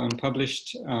just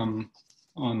published on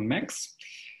MaCS.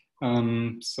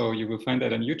 So you will find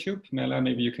that on YouTube. Mela,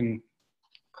 maybe you can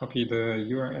copy the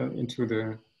URL into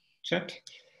the chat.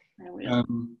 I will.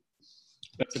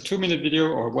 That's a 2-minute video,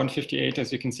 or 1:58,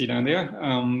 as you can see down there,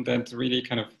 that really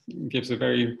kind of gives a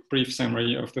very brief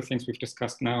summary of the things we've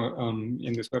discussed now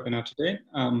in this webinar today.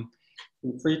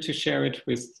 Feel free to share it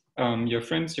with your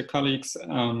friends, your colleagues,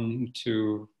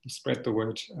 to spread the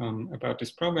word about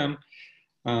this program.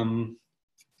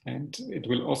 And it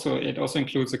also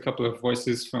includes a couple of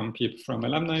voices from people, from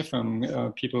alumni,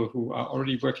 from people who are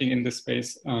already working in this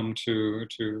space,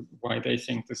 to why they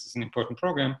think this is an important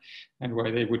program and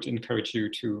why they would encourage you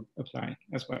to apply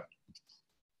as well.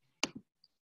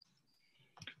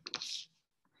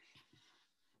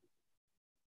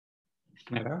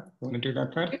 Mela, you want to do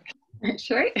that part?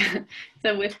 Sure.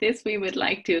 So with this, we would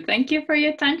like to thank you for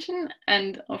your attention.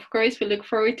 And of course, we look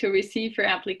forward to receive your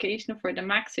application for the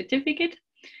MaCS certificate.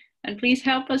 And please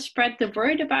help us spread the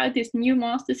word about this new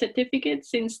master certificate,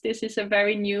 since this is a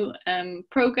very new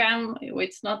program.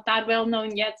 It's not that well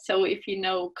known yet. So if you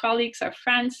know colleagues or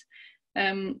friends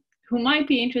who might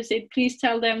be interested, please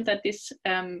tell them that this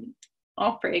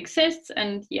offer exists.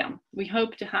 And yeah, we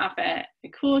hope to have a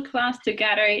cool class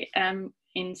together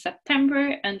in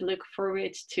September, and look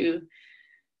forward to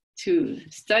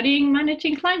studying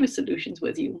managing climate solutions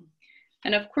with you.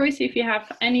 And of course, if you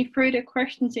have any further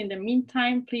questions in the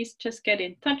meantime, please just get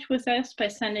in touch with us by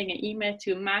sending an email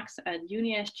to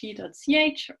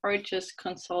max@unisg.ch or just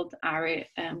consult our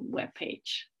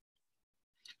webpage.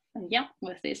 And yeah,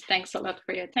 with this, thanks a lot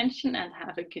for your attention and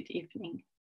have a good evening.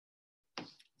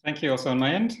 Thank you also on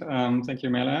my end. Thank you,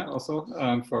 Mela, also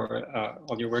for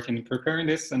all your work in preparing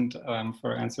this and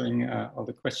for answering all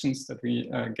the questions that we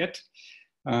get.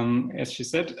 As she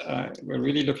said, we're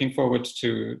really looking forward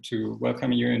to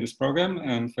welcoming you in this program.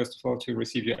 And first of all, to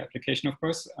receive your application, of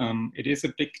course. It is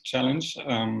a big challenge.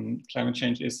 Climate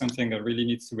change is something that really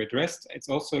needs to be addressed. It's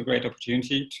also a great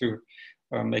opportunity to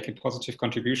make a positive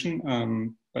contribution,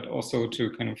 but also to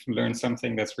kind of learn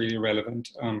something that's really relevant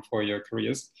for your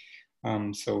careers.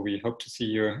 So we hope to see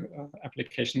your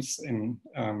applications in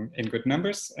good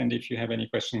numbers. And if you have any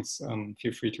questions,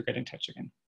 feel free to get in touch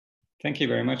again. Thank you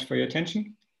very much for your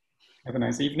attention. Have a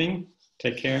nice evening.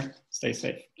 Take care. Stay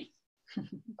safe.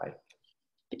 Bye.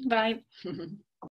 Bye.